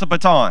pass the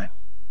baton.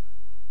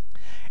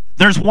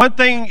 There's one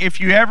thing, if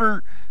you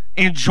ever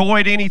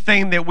enjoyed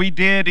anything that we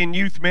did in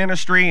youth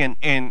ministry,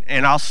 and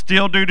I'll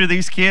still do to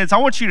these kids, I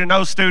want you to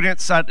know,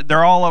 students,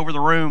 they're all over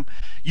the room,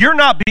 you're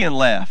not being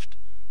left.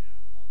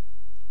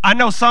 I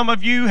know some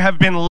of you have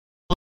been.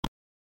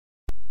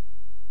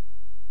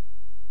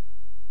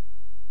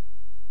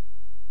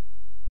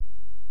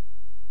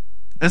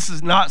 This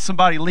is not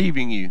somebody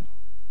leaving you.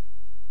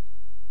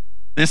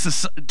 This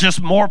is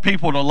just more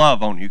people to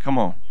love on you. Come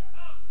on.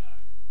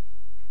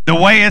 The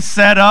way it's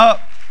set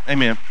up,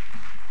 amen.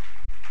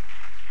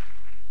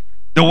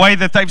 The way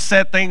that they've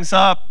set things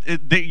up,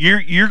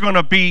 you're going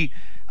to be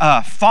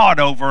fought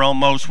over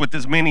almost with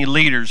as many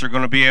leaders are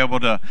going to be able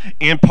to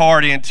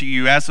impart into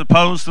you, as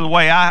opposed to the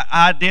way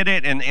I did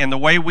it and the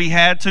way we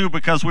had to,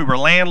 because we were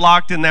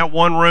landlocked in that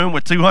one room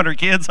with 200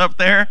 kids up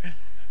there.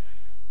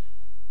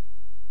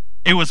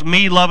 It was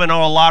me loving on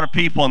a lot of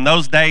people, and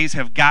those days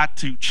have got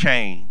to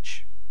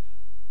change.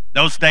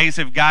 Those days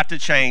have got to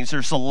change.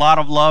 There's a lot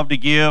of love to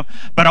give.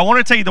 But I want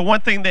to tell you the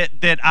one thing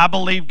that I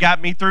believe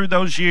got me through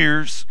those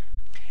years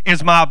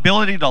is my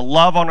ability to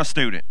love on a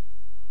student.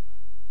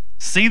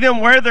 See them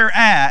where they're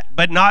at,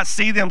 but not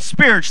see them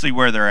spiritually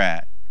where they're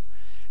at.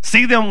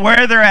 See them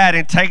where they're at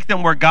and take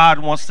them where God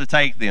wants to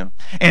take them.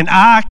 And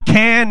I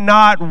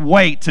cannot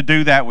wait to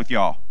do that with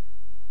y'all.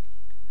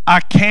 I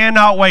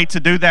cannot wait to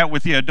do that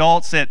with the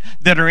adults that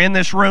are in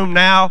this room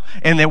now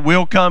and that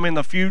will come in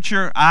the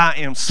future. I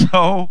am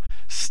so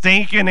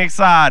stinking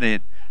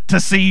excited to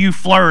see you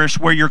flourish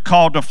where you're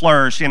called to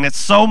flourish. And it's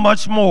so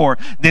much more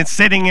than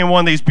sitting in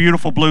one of these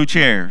beautiful blue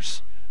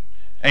chairs.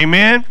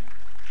 Amen?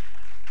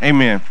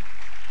 Amen.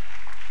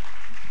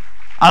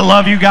 I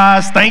love you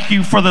guys. Thank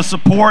you for the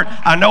support.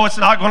 I know it's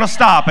not going to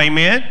stop.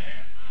 Amen?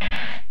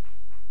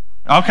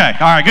 Okay.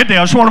 All right. Good deal.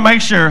 I just want to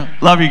make sure.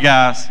 Love you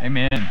guys.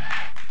 Amen.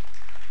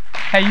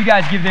 Hey, you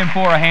guys give them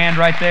four a hand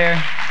right there.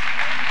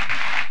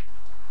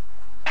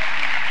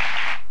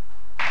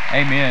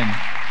 Amen.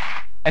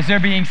 As they're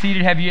being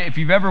seated, if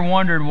you've ever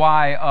wondered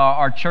why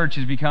our church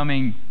is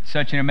becoming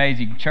such an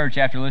amazing church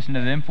after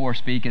listening to them four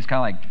speak, it's kind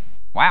of like,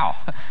 wow,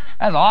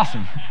 that's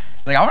awesome.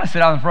 Like, I want to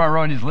sit out in the front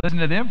row and just listen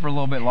to them for a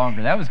little bit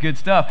longer. That was good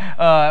stuff.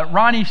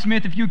 Ronnie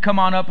Smith, if you'd come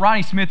on up.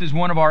 Ronnie Smith is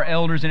one of our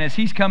elders, and as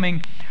he's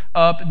coming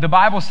up, the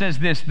Bible says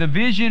this: the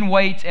vision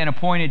waits an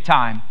appointed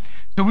time.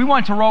 So we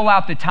want to roll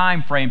out the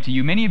time frame to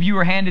you. Many of you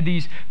were handed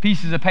these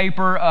pieces of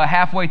paper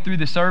halfway through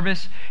the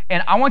service,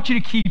 and I want you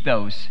to keep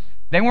those.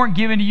 They weren't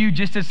given to you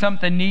just as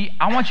something neat.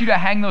 I want you to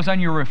hang those on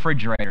your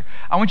refrigerator.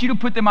 I want you to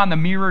put them on the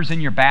mirrors in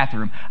your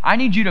bathroom. I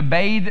need you to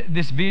bathe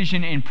this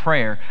vision in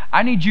prayer.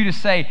 I need you to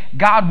say,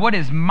 God, what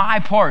is my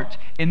part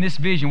in this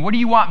vision? What do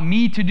you want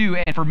me to do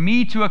and for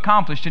me to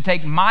accomplish, to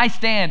take my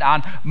stand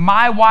on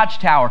my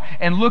watchtower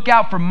and look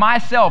out for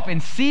myself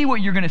and see what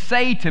you're going to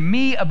say to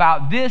me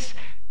about this?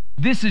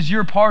 This is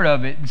your part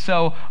of it. And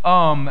so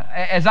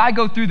as I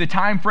go through the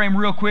time frame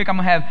real quick, I'm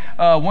going to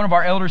have one of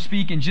our elders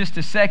speak in just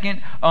a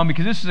second,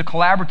 because this is a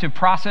collaborative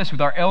process with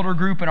our elder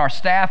group and our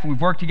staff. We've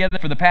worked together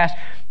for the past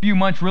few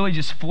months really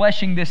just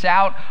fleshing this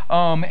out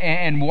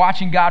and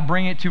watching God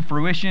bring it to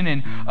fruition.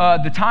 And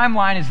the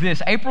timeline is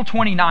this: April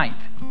 29th.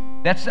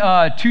 That's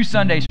 2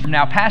 Sundays from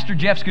now. Pastor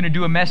Jeff's going to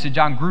do a message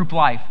on group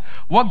life.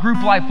 What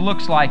group life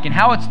looks like and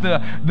how it's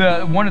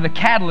the one of the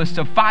catalysts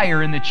of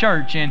fire in the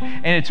church,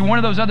 and it's one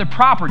of those other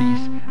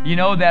properties, you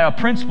know, that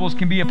principles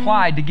can be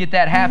applied to get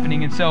that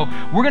happening. And so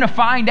we're going to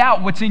find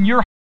out what's in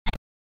your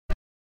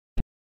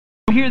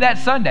here that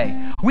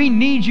Sunday. We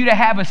need you to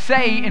have a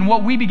say in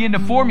what we begin to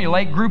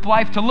formulate group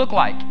life to look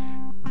like.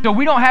 So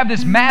we don't have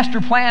this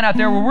master plan out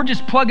there where we're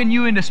just plugging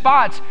you into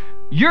spots.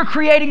 You're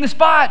creating the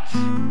spots.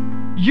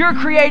 You're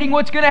creating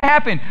what's going to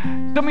happen.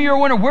 Some of you are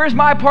wondering, where's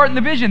my part in the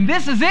vision?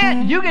 This is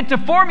it. You get to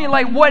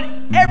formulate what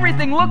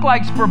everything looks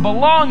like for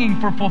belonging,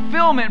 for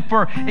fulfillment,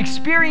 for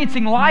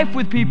experiencing life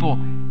with people.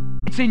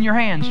 It's in your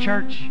hands,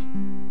 church.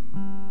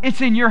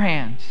 It's in your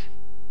hands.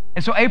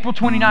 And so April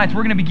 29th,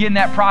 we're going to begin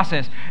that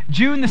process.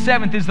 June the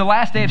 7th is the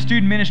last day of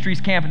Student Ministries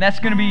Camp, and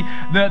that's going to be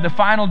the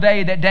final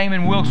day that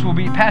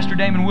Pastor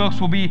Damon Wilkes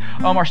will be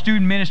our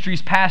Student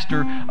Ministries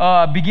pastor.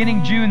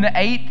 Beginning June the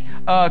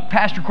 8th,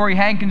 Pastor Corey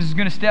Hankins is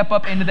going to step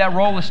up into that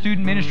role as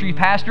Student Ministry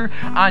pastor.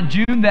 On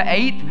June the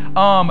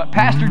 8th,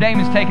 Pastor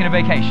Damon's taking a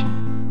vacation.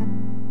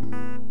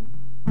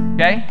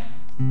 Okay?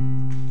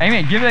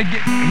 Amen.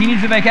 He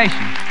needs a vacation.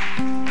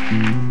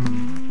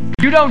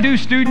 You don't do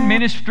student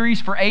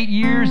ministries for 8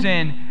 years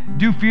and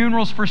do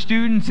funerals for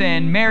students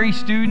and marry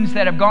students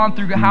that have gone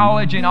through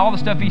college and all the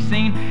stuff he's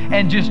seen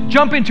and just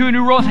jump into a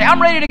new role and say,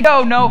 I'm ready to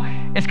go. No,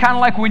 it's kind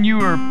of like when you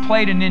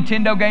played a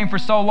Nintendo game for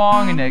so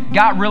long and it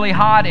got really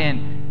hot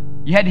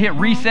and you had to hit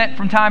reset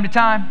from time to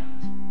time.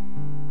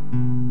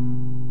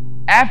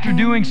 After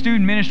doing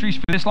student ministries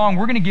for this long,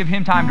 we're going to give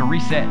him time to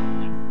reset.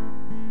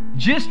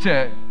 Just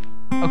to,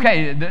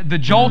 the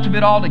jolt of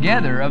it all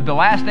together, of the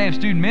last day of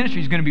student ministry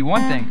is going to be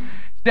one thing.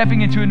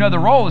 Stepping into another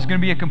role is going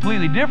to be a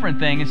completely different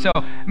thing. And so,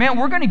 man,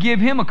 we're going to give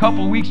him a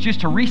couple weeks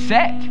just to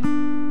reset.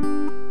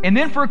 And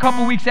then for a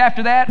couple weeks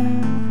after that,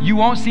 you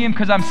won't see him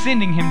because I'm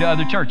sending him to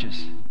other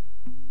churches.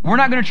 We're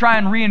not going to try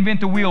and reinvent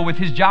the wheel with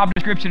his job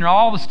description and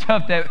all the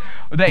stuff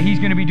that he's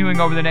going to be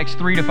doing over the next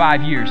 3 to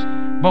 5 years.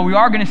 But we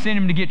are going to send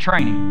him to get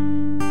training.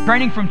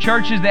 Training from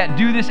churches that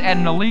do this at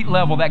an elite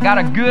level, that got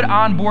a good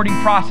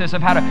onboarding process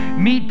of how to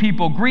meet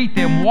people, greet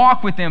them,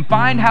 walk with them,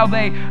 find how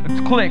they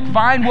click,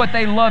 find what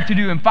they love to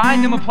do, and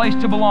find them a place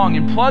to belong,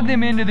 and plug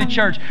them into the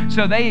church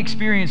so they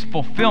experience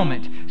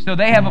fulfillment, so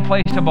they have a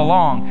place to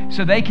belong,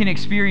 so they can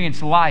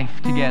experience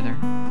life together.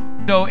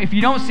 So if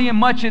you don't see him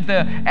much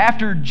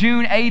after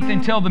June 8th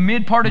until the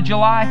mid part of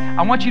July,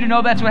 I want you to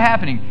know that's what's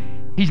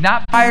happening. He's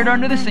not fired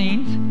under the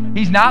scenes.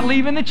 He's not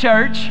leaving the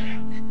church.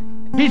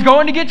 He's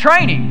going to get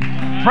training.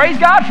 Praise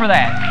God for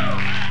that.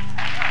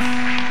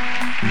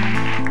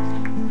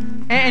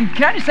 And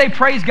can I just say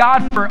praise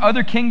God for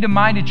other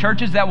kingdom-minded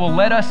churches that will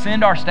let us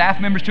send our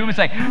staff members to them and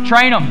say,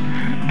 train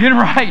them, get them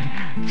right,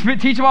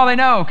 teach them all they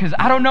know, because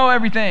I don't know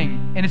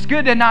everything. And it's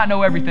good to not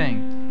know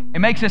everything. It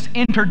makes us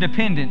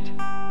interdependent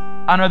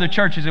on other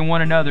churches and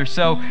one another.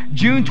 So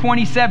June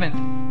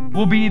 27th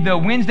will be the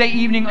Wednesday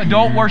evening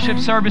adult worship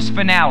service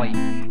finale.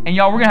 And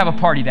y'all, we're going to have a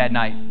party that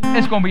night.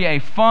 It's going to be a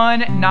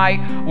fun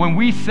night when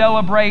we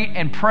celebrate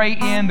and pray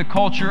in the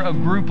culture of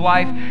group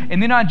life.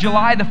 And then on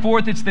July the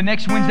 4th, it's the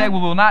next Wednesday. We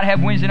will not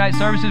have Wednesday night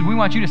services. We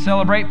want you to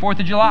celebrate 4th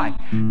of July.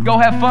 Go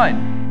have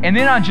fun. And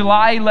then on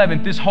July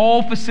 11th, this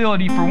whole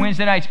facility for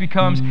Wednesday nights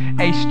becomes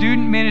a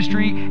student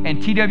ministry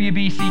and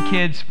TWBC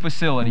Kids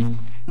facility.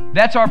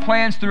 That's our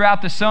plans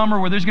throughout the summer,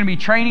 where there's going to be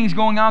trainings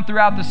going on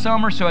throughout the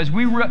summer. So as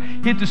we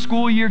hit the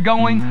school year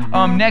going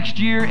next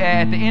year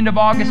at the end of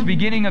August,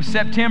 beginning of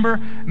September,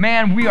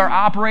 man, we are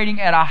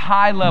operating at a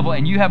high level,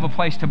 and you have a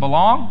place to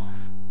belong,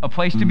 a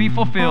place to be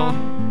fulfilled,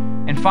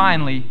 and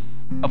finally,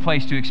 a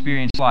place to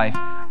experience life.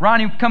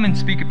 Ronnie, come and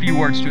speak a few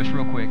words to us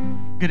real quick.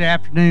 Good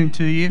afternoon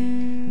to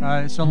you.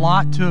 It's a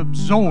lot to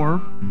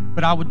absorb,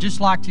 but I would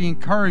just like to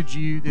encourage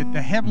you that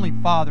the Heavenly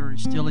Father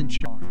is still in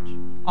charge.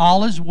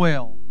 All is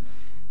well.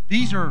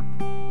 These are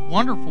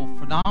wonderful,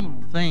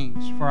 phenomenal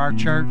things for our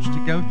church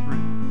to go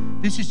through.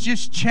 This is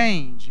just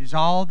change, is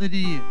all that it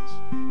is.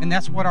 And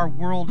that's what our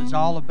world is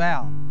all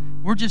about.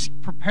 We're just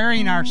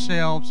preparing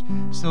ourselves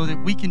so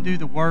that we can do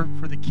the work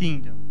for the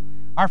kingdom.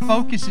 Our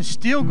focus is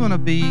still going to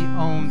be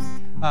on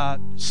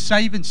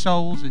saving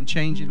souls and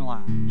changing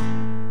lives.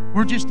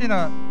 We're just in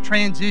a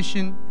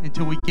transition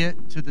until we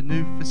get to the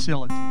new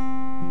facility.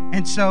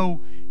 And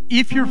so,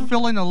 if you're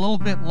feeling a little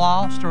bit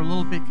lost or a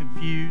little bit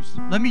confused,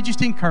 let me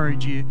just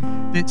encourage you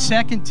that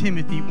 2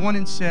 Timothy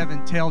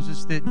 1:7 tells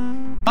us that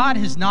God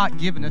has not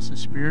given us a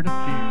spirit of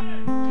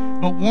fear,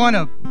 but one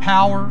of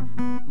power,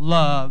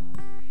 love,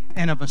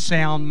 and of a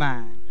sound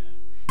mind.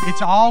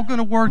 It's all going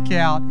to work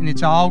out, and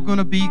it's all going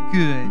to be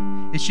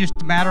good. It's just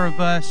a matter of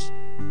us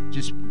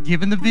just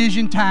giving the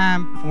vision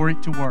time for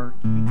it to work.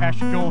 And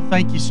Pastor Joel,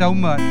 thank you so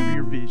much for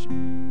your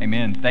vision.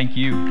 Amen. Thank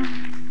you.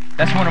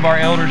 That's one of our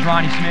elders,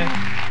 Ronnie Smith.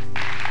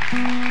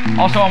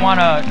 Also, I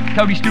want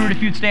Cody Stewart,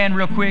 if you'd stand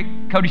real quick.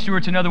 Cody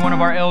Stewart's another one of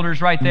our elders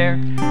right there.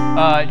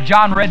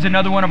 John Red's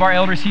another one of our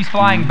elders. He's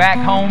flying back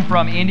home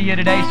from India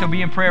today, so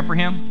be in prayer for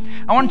him.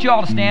 I want you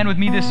all to stand with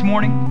me this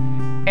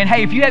morning. And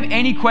hey, if you have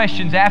any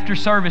questions after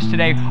service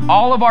today,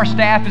 all of our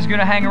staff is going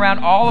to hang around.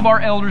 All of our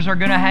elders are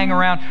going to hang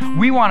around.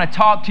 We want to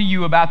talk to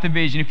you about the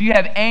vision. If you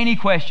have any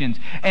questions,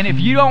 and if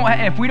we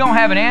don't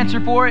have an answer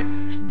for it,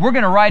 we're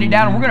going to write it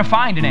down and we're going to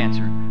find an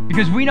answer.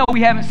 Because we know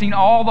we haven't seen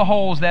all the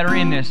holes that are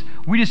in this.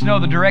 We just know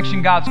the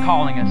direction God's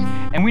calling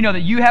us. And we know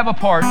that you have a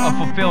part of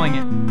fulfilling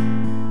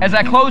it. As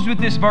I close with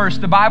this verse,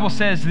 the Bible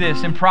says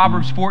this in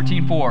Proverbs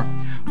 14:4.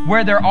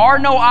 Where there are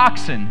no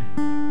oxen,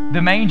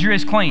 the manger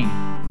is clean.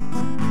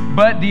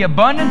 But the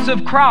abundance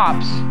of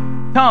crops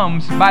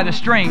comes by the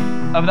strength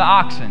of the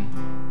oxen.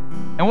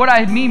 And what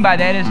I mean by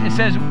that is it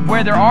says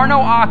where there are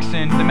no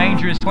oxen, the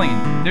manger is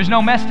clean. There's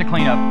no mess to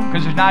clean up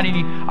because there's not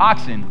any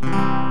oxen.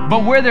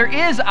 But where there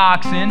is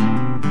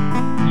oxen,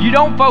 you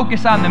don't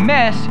focus on the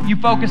mess, you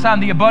focus on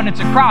the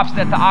abundance of crops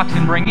that the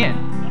oxen bring in.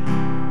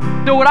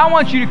 So what I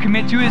want you to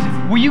commit to is,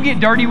 will you get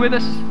dirty with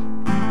us?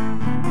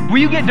 Will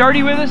you get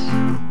dirty with us?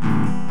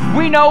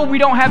 We know we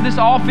don't have this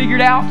all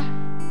figured out,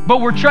 but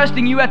we're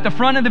trusting you at the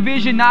front of the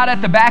vision, not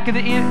at the back of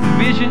the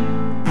vision.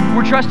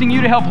 We're trusting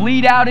you to help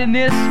lead out in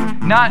this,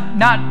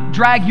 not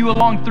drag you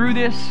along through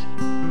this.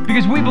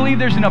 because we believe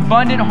there's an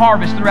abundant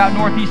harvest throughout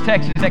Northeast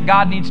Texas that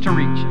God needs to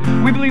reach.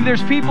 We believe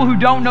there's people who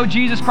don't know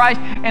Jesus Christ,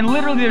 and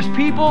literally there's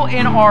people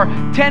in our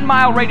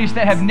 10-mile radius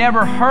that have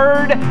never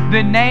heard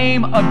the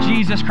name of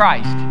Jesus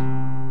Christ.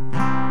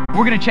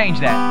 We're going to change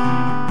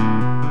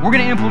that. We're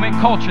going to implement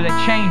culture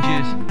that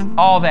changes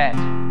all that.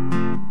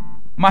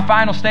 My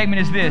final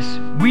statement is this: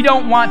 we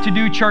don't want to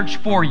do church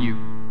for you.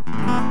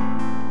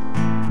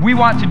 We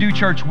want to do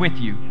church with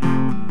you.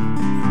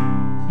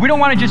 We don't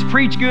want to just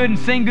preach good and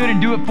sing good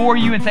and do it for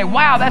you and say,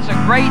 wow, that's a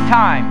great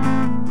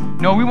time.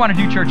 No, we want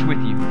to do church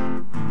with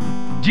you.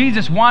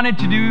 Jesus wanted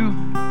to do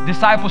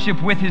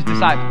discipleship with his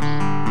disciples.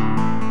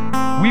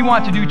 We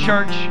want to do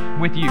church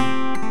with you.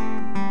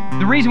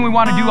 The reason we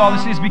want to do all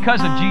this is because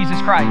of Jesus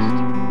Christ.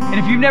 And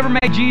if you've never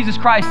made Jesus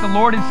Christ the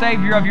Lord and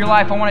Savior of your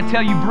life, I want to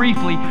tell you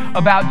briefly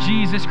about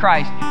Jesus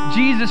Christ.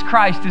 Jesus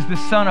Christ is the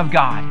Son of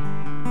God.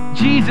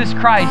 Jesus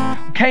Christ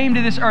came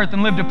to this earth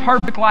and lived a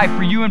perfect life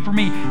for you and for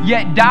me,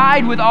 yet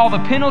died with all the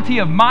penalty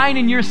of mine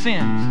and your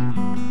sins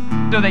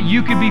so that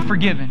you could be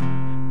forgiven.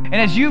 And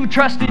as you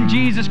trust in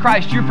Jesus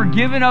Christ, you're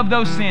forgiven of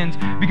those sins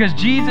because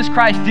Jesus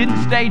Christ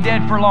didn't stay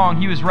dead for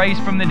long. He was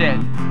raised from the dead.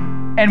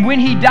 And when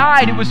he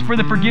died, it was for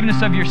the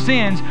forgiveness of your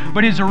sins,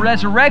 but his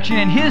resurrection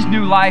and his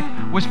new life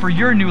was for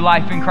your new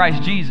life in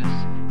Christ Jesus.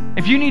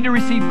 If you need to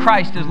receive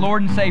Christ as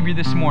Lord and Savior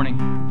this morning,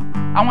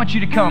 I want you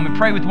to come and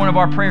pray with one of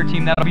our prayer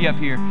team that'll be up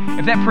here.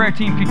 If that prayer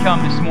team could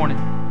come this morning.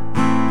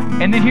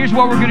 And then here's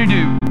what we're going to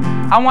do.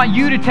 I want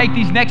you to take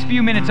these next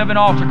few minutes of an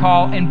altar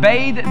call and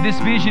bathe this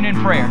vision in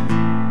prayer.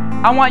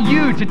 I want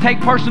you to take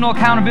personal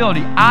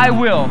accountability. I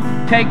will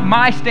take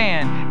my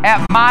stand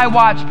at my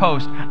watch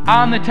post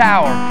on the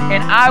tower,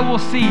 and I will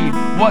see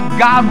what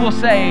God will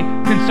say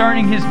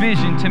concerning his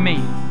vision to me.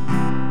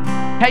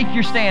 Take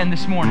your stand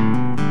this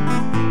morning.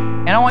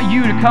 And I want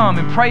you to come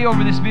and pray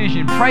over this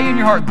vision. Pray in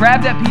your heart.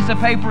 Grab that piece of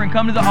paper and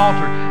come to the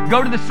altar.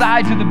 Go to the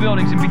sides of the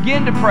buildings and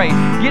begin to pray.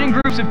 Get in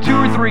groups of 2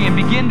 or 3 and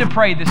begin to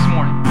pray this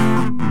morning.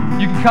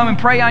 You can come and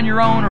pray on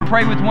your own or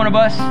pray with one of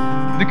us.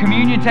 The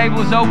communion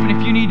table is open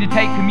if you need to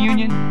take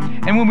communion.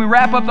 And when we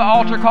wrap up the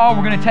altar call,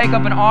 we're going to take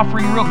up an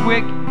offering real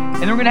quick.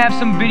 And then we're going to have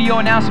some video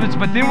announcements.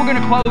 But then we're going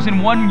to close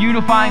in one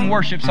unifying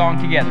worship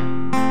song together.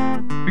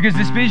 Because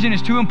this vision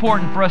is too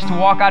important for us to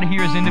walk out of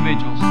here as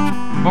individuals.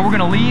 But we're going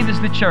to leave as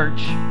the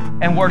church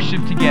and worship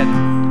together.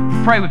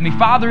 Pray with me.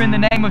 Father, in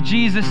the name of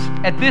Jesus,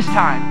 at this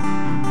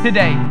time,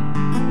 today,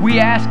 we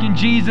ask in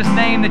Jesus'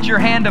 name that your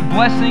hand of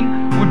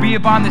blessing would be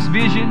upon this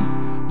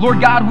vision. Lord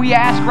God, we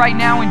ask right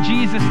now in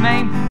Jesus'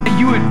 name that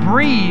you would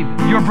breathe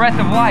your breath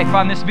of life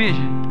on this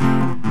vision.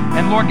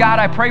 And Lord God,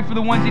 I pray for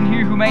the ones in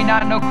here who may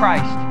not know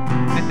Christ,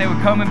 that they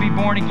would come and be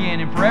born again.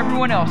 And for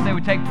everyone else, they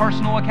would take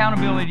personal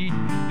accountability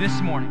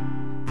this morning.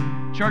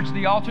 Church,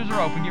 the altars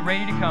are open. Get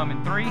ready to come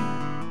in 3,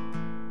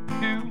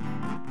 2,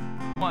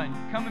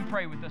 1. Come and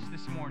pray with us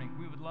this morning.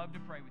 We would love to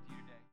pray with you today.